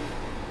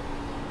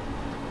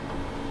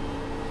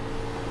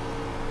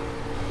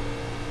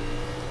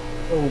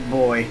 Oh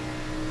boy.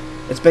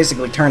 It's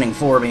basically turning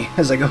for me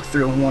as I go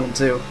through 1 and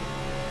 2.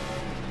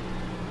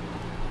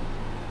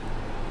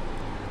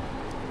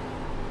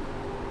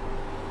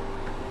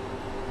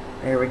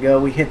 There we go.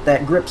 We hit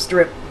that grip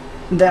strip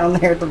down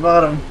there at the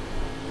bottom.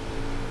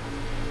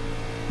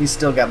 He's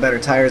still got better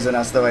tires than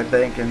us though, I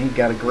think, and he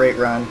got a great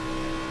run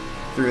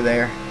through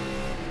there.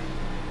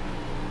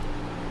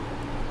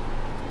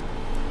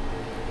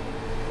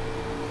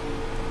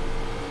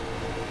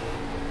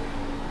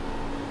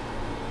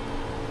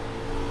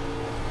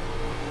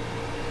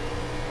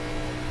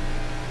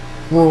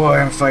 Boy,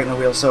 I'm fighting the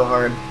wheel so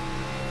hard.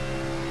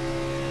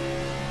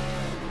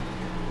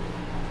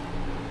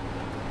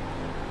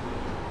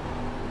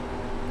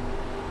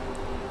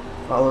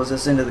 Follows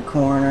us into the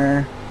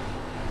corner.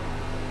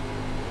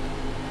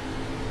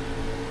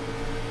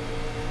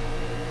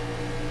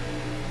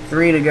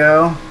 Three to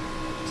go.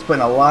 It's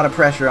putting a lot of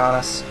pressure on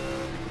us.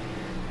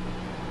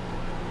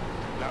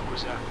 That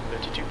was a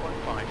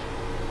 32.5.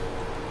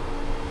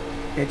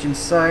 Hitching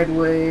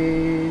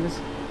sideways.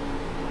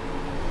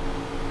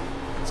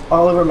 It's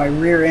all over my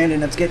rear end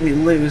and it's getting me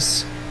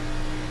loose.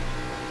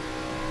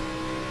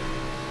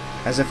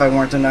 As if I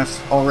weren't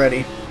enough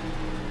already.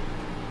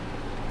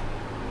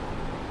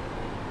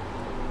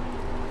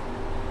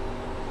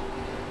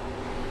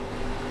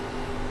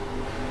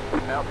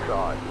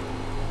 Outside.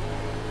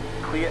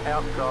 Clear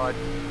outside.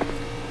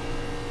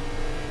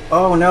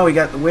 Oh no, he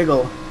got the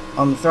wiggle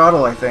on the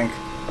throttle, I think.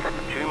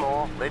 2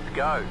 more. Let's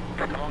go.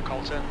 Come on,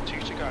 Colton. 2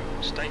 to go.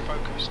 Stay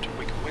focused.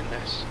 We can win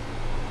this.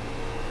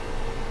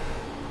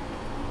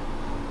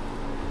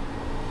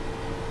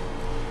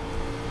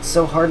 It's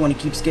so hard when he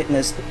keeps getting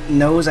his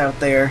nose out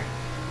there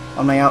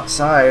on my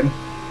outside.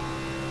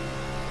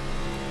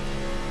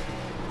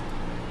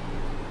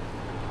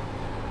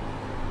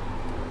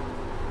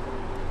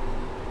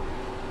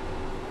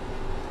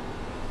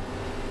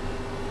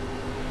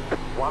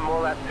 One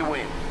more lap to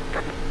win.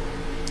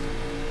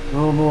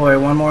 Oh boy,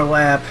 one more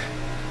lap.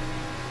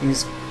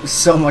 He's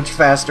so much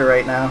faster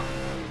right now.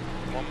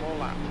 One more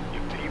lap.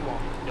 You're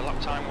P1. Your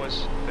lap time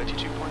was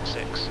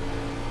 32.6.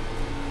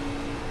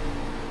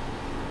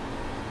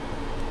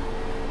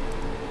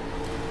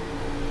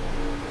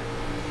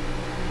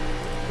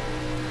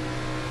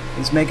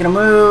 He's making a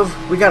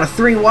move. We got a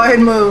 3 wide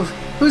move.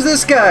 Who's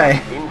this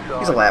guy? Inside.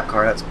 He's a lap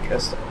car, that's good.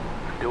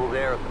 Still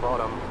there at the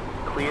bottom.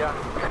 Clear.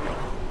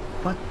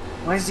 What?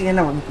 Why is he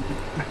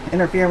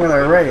interfering with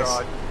our race?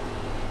 Inside.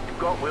 You've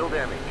got wheel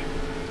damage.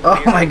 Oh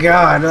my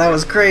god, that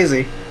was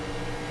crazy.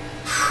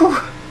 Whew.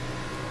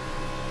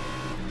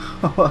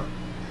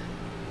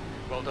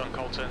 Well done,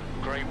 Colton.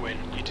 Great win.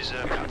 You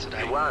deserve that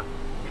today. You won.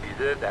 You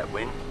deserve that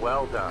win.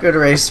 Well done. Good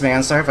race,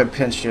 man. Sorry if I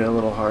pinched you a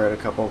little hard a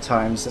couple of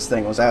times. This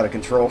thing was out of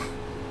control.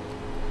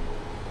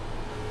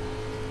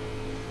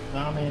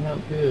 Nah, man, that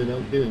was good. That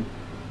was good.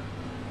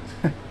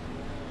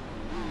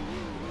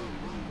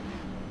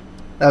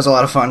 That was a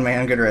lot of fun,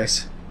 man. Good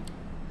race.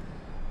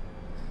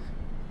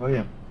 Oh,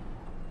 yeah.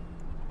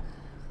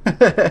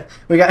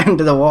 We got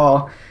into the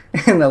wall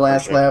in the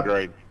last lap.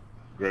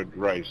 Good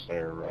race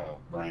there,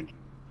 Brandon.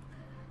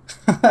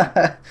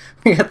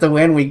 We got the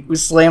win. We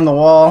slammed the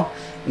wall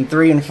in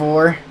 3 and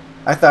 4.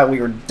 I thought we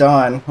were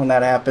done when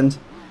that happened.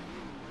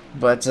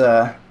 But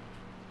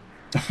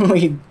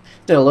we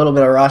did a little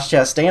bit of Ross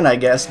Chastain, I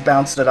guess.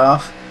 Bounced it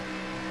off.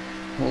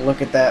 We'll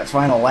look at that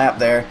final lap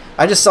there.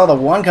 I just saw the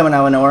one coming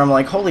out of nowhere. I'm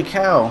like, holy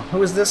cow,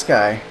 who is this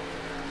guy?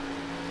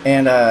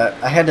 And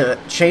I had to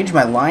change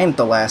my line at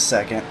the last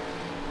second.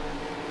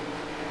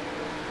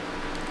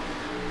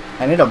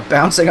 I ended up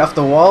bouncing off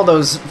the wall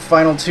those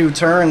final 2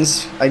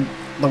 turns.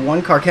 The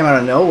one car came out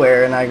of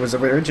nowhere, and I was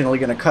originally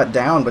going to cut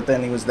down, but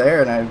then he was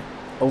there, and I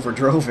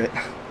overdrove it.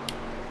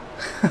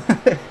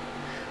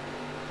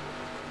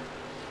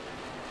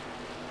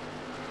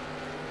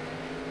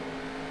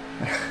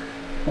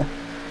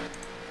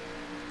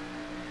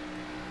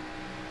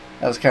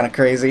 That was kind of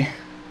crazy.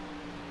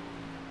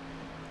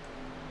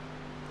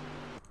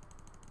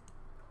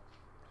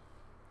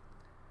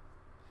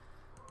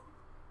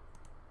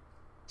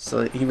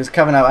 So he was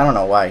coming out. I don't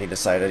know why he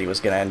decided he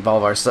was going to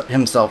involve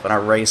himself in our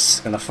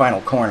race in the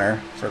final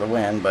corner for the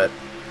win, but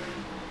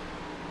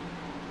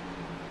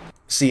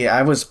see,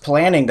 I was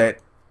planning to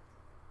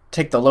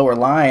take the lower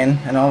line,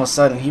 and all of a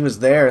sudden he was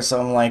there, so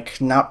I'm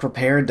like not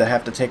prepared to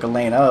have to take a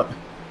lane up.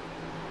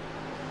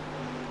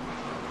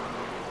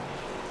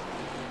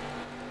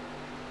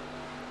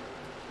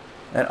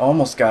 That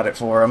almost got it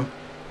for him,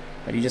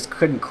 but he just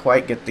couldn't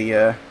quite get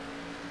the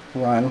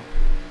run.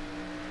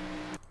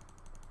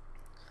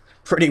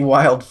 Pretty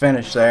wild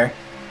finish there.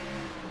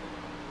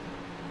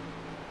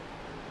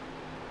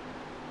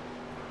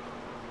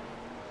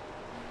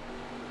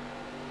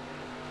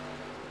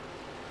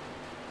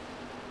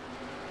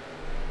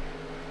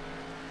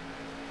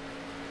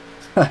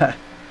 That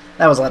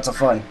was lots of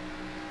fun.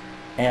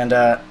 And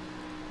that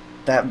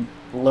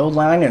low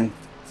line in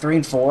 3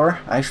 and 4,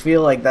 I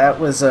feel like that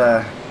was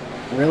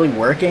really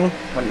working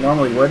when it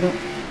normally wouldn't.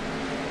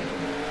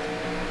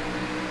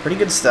 Pretty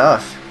good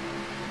stuff.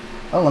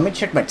 Oh, let me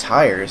check my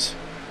tires.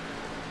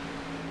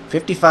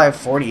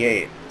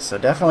 55-48, so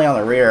definitely on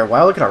the rear.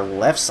 Wow, look at our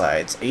left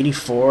sides.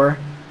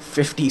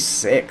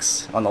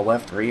 84-56 on the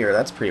left rear.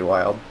 That's pretty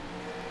wild.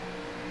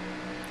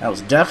 That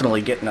was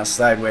definitely getting us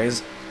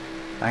sideways,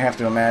 I have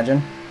to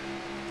imagine.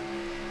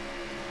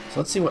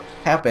 So let's see what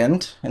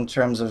happened in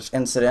terms of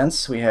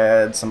incidents. We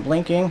had some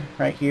blinking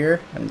right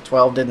here, and the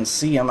 12 didn't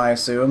see him, I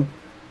assume.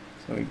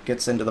 So he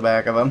gets into the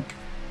back of him.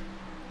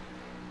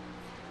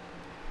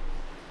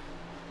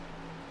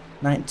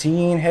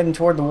 19 heading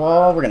toward the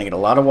wall. We're gonna get a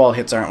lot of wall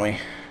hits, aren't we?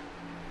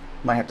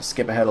 Might have to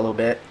skip ahead a little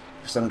bit.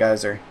 Some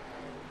guys are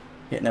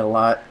hitting it a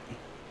lot.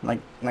 Like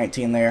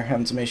 19 there,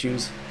 having some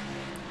issues.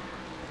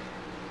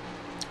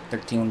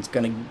 13's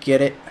gonna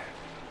get it.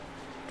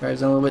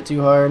 Drives in a little bit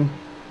too hard.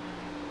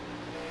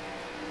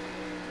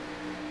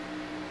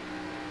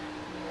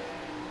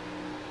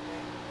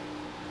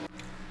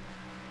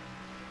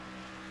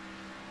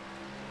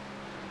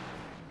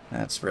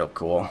 That's real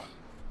cool.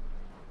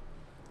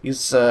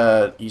 Use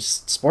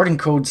sporting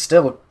code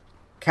still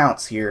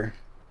counts here.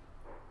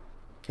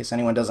 In case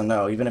anyone doesn't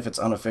know, even if it's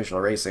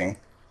unofficial racing,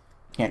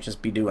 can't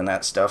just be doing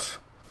that stuff.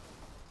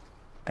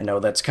 I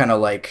know that's kind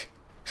of like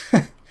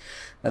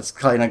that's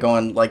kind of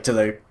going like to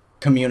the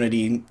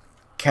community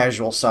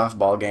casual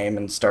softball game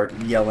and start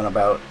yelling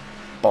about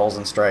balls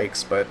and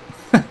strikes, but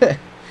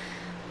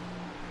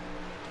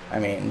I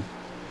mean,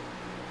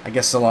 I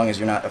guess so long as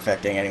you're not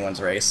affecting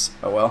anyone's race,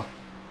 oh well.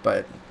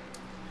 But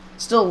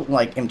still,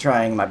 like, am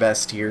trying my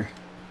best here,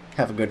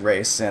 have a good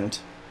race, and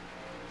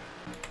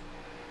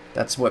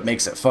that's what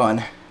makes it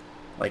fun.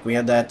 Like, we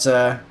had that,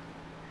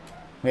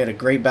 we had a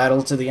great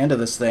battle to the end of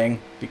this thing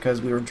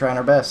because we were trying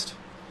our best.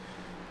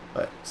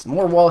 But some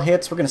more wall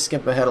hits. We're going to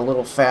skip ahead a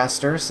little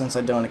faster since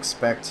I don't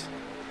expect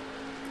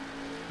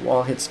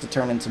wall hits to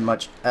turn into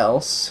much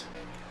else.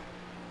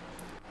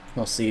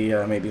 We'll see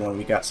maybe when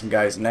we got some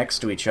guys next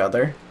to each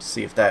other,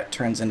 see if that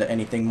turns into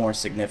anything more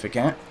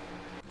significant.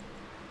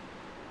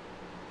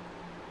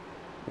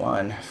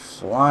 One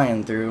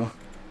flying through.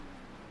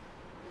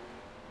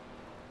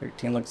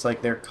 13 looks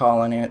like they're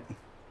calling it.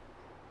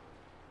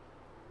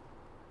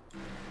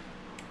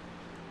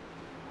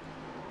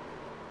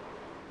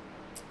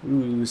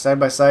 Ooh, side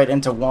by side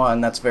into one.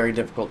 That's very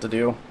difficult to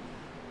do.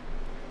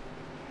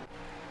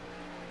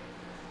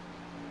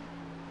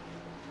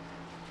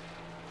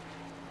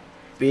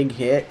 Big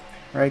hit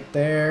right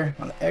there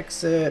on the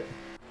exit.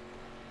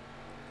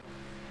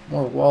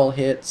 More wall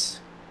hits.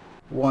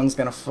 One's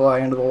gonna fly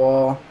into the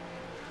wall.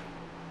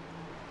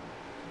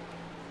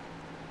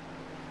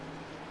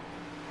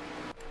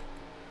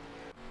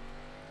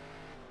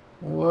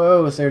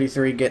 Whoa,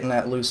 33 getting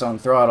that loose on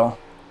throttle.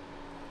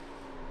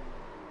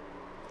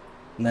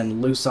 And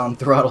then loose on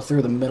throttle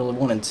through the middle of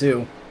 1 and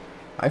 2.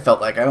 I felt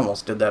like I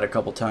almost did that a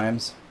couple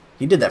times.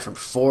 He did that from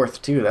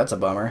 4th too, that's a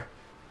bummer.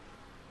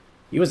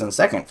 He was in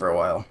 2nd for a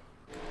while.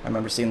 I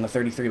remember seeing the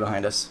 33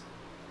 behind us.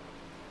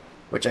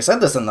 Which I said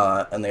this in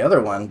the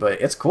other one,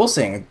 but it's cool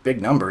seeing big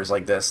numbers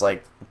like this.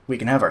 Like, we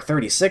can have our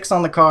 36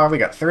 on the car, we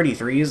got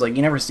 33s, like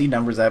you never see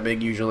numbers that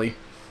big usually.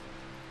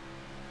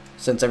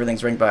 Since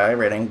everything's ranked by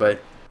iRating,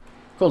 but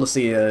cool to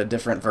see a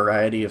different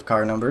variety of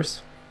car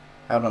numbers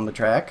out on the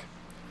track.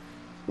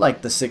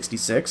 Like the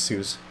 66,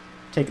 who's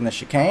taking the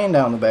chicane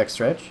down the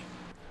backstretch.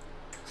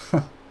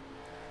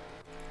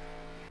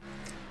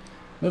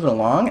 Moving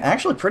along.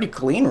 Actually pretty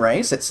clean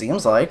race, it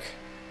seems like.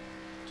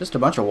 Just a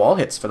bunch of wall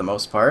hits for the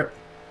most part.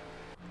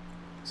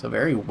 It's a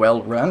very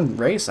well-run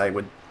race, I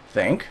would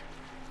think,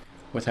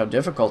 with how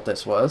difficult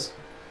this was.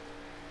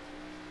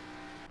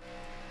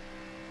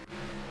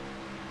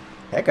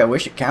 Heck, I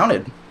wish it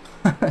counted.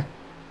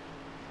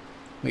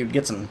 We would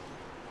get some...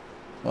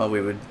 Well,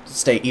 we would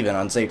stay even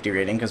on safety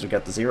rating because we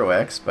got the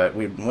 0x, but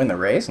we'd win the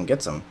race and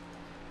get some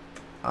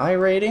I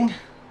rating.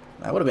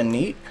 That would have been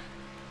neat.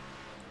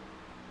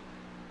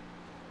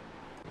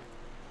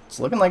 It's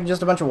looking like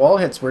just a bunch of wall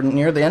hits. We're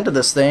near the end of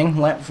this thing.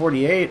 Lap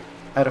 48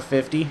 out of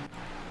 50.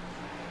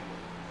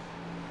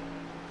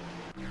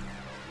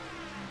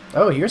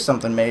 Oh, here's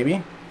something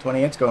maybe.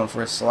 28's going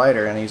for a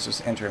slider, and he's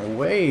just entering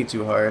way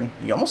too hard.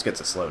 He almost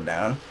gets it slowed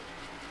down.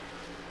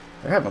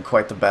 They're having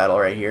quite the battle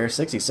right here.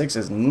 66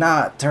 is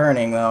not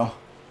turning, though.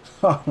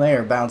 Oh, they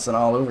are bouncing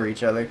all over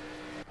each other.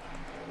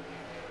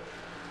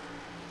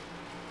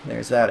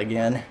 There's that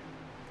again.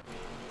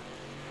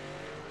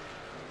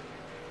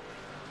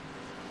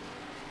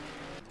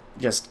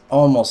 Just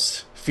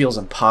almost feels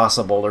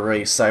impossible to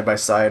race side by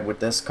side with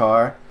this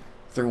car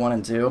through 1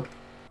 and 2.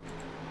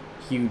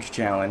 Huge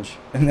challenge.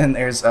 And then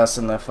there's us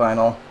in the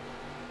final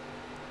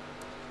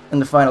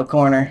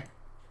corner.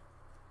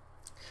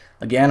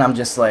 Again, I'm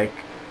just like,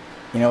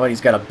 you know what,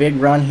 he's got a big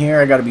run here,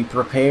 I gotta be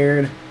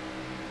prepared.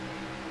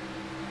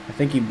 I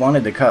think he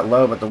wanted to cut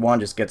low, but the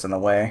 1 just gets in the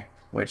way,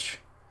 which,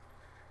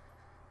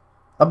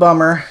 a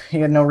bummer.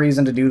 He had no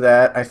reason to do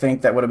that. I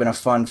think that would have been a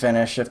fun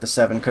finish if the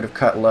 7 could have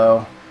cut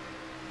low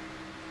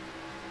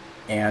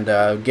and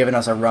given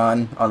us a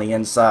run on the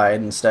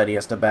inside. Instead he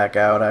has to back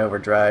out. I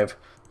overdrive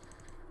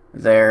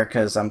there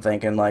because I'm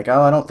thinking like,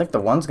 oh, I don't think the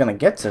 1's gonna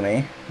get to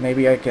me.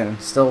 Maybe I can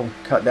still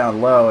cut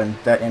down low, and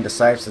that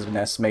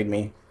indecisiveness made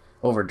me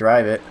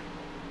overdrive it.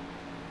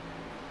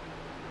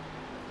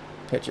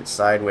 Pitch it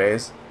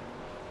sideways.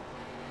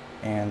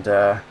 And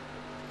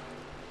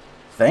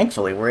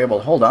thankfully we're able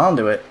to hold on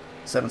to it.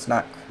 7's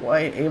not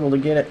quite able to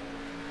get it.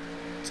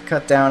 It's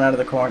cut down out of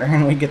the corner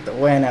and we get the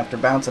win after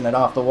bouncing it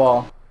off the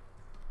wall.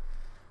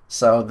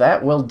 So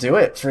that will do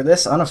it for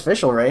this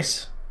unofficial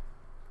race.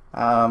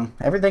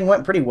 Everything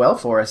went pretty well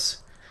for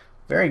us.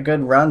 Very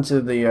good run to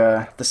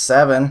the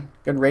 7.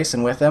 Good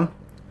racing with him.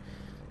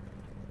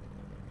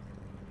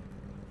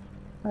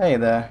 Hey,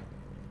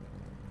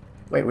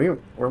 wait,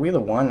 were we the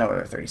 1? No, we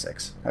were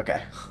 36.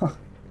 Okay. I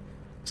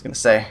was gonna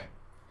say.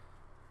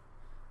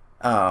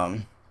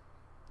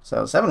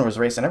 So 7 was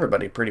racing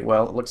everybody pretty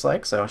well, it looks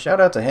like. So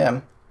shout out to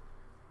him.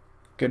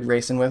 Good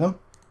racing with him.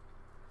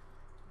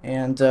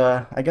 And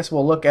I guess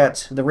we'll look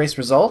at the race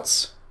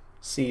results.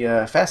 See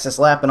fastest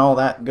lap and all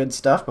that good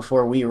stuff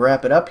before we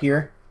wrap it up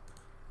here.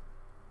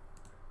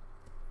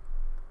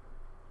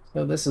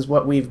 So this is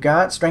what we've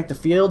got. Strength of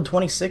field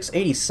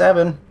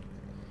 2687.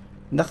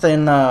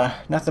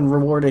 Nothing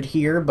rewarded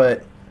here,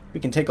 but we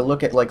can take a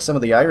look at like some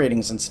of the I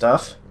ratings and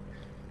stuff.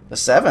 The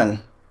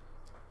 7,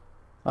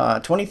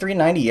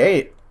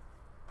 2398,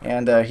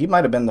 and he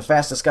might have been the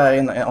fastest guy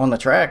on the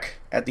track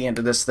at the end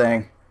of this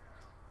thing.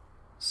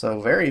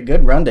 So very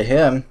good run to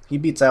him. He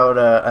beats out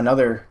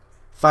another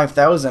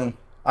 5,000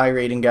 I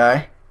rating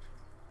guy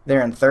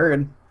there in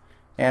 3rd.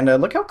 And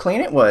look how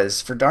clean it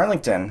was for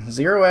Darlington.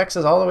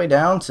 0X's all the way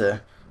down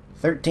to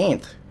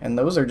 13th. And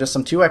those are just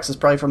some 2X's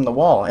probably from the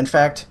wall. In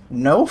fact,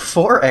 no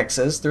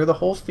 4X's through the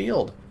whole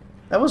field.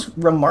 That was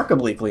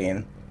remarkably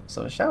clean.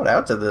 So shout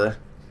out to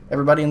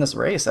everybody in this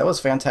race. That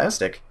was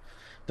fantastic.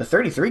 The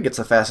 33 gets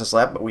the fastest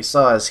lap, but we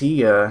saw as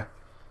he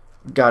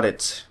got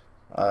it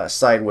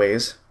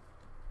sideways,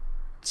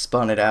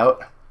 spun it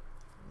out.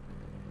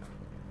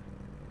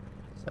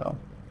 So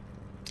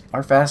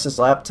our fastest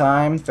lap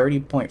time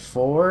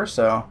 30.4,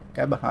 so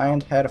guy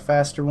behind had a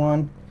faster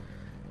one.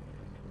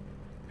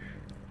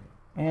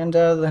 And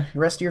the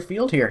rest of your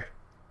field here.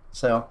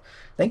 So,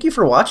 thank you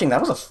for watching.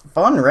 That was a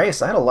fun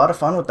race. I had a lot of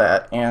fun with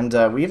that. And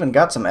we even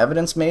got some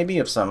evidence maybe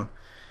of some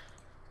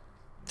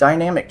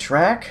dynamic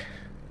track.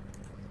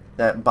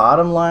 That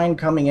bottom line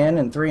coming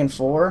in 3 and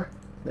 4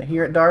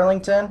 here at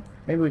Darlington.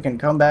 Maybe we can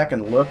come back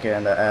and look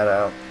at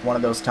one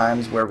of those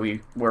times where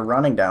we were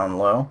running down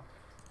low.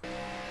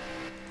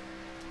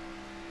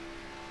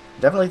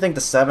 Definitely think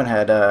the 7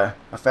 had a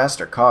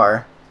faster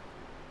car.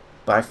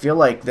 But I feel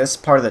like this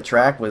part of the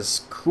track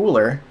was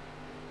cooler.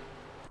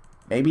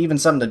 Maybe even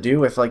something to do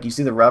with, like, you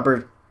see the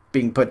rubber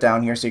being put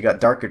down here, so you got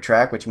darker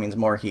track, which means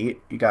more heat.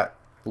 You got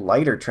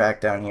lighter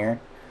track down here.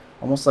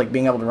 Almost like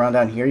being able to run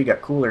down here, you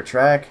got cooler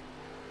track.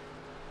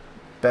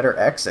 Better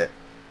exit.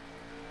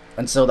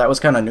 And so that was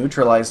kind of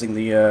neutralizing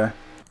the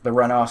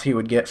runoff he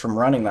would get from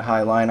running the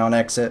high line on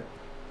exit.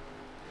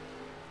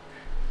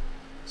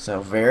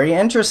 So very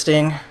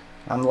interesting.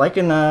 I'm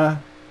liking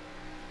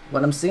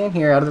what I'm seeing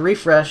here out of the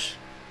refresh.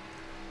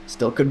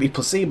 Still could be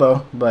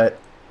placebo, but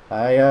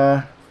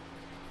I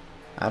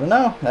don't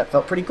know. That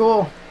felt pretty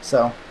cool.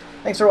 So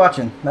thanks for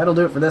watching. That'll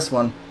do it for this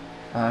one.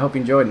 I hope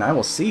you enjoyed, and I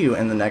will see you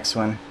in the next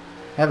one.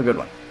 Have a good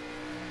one.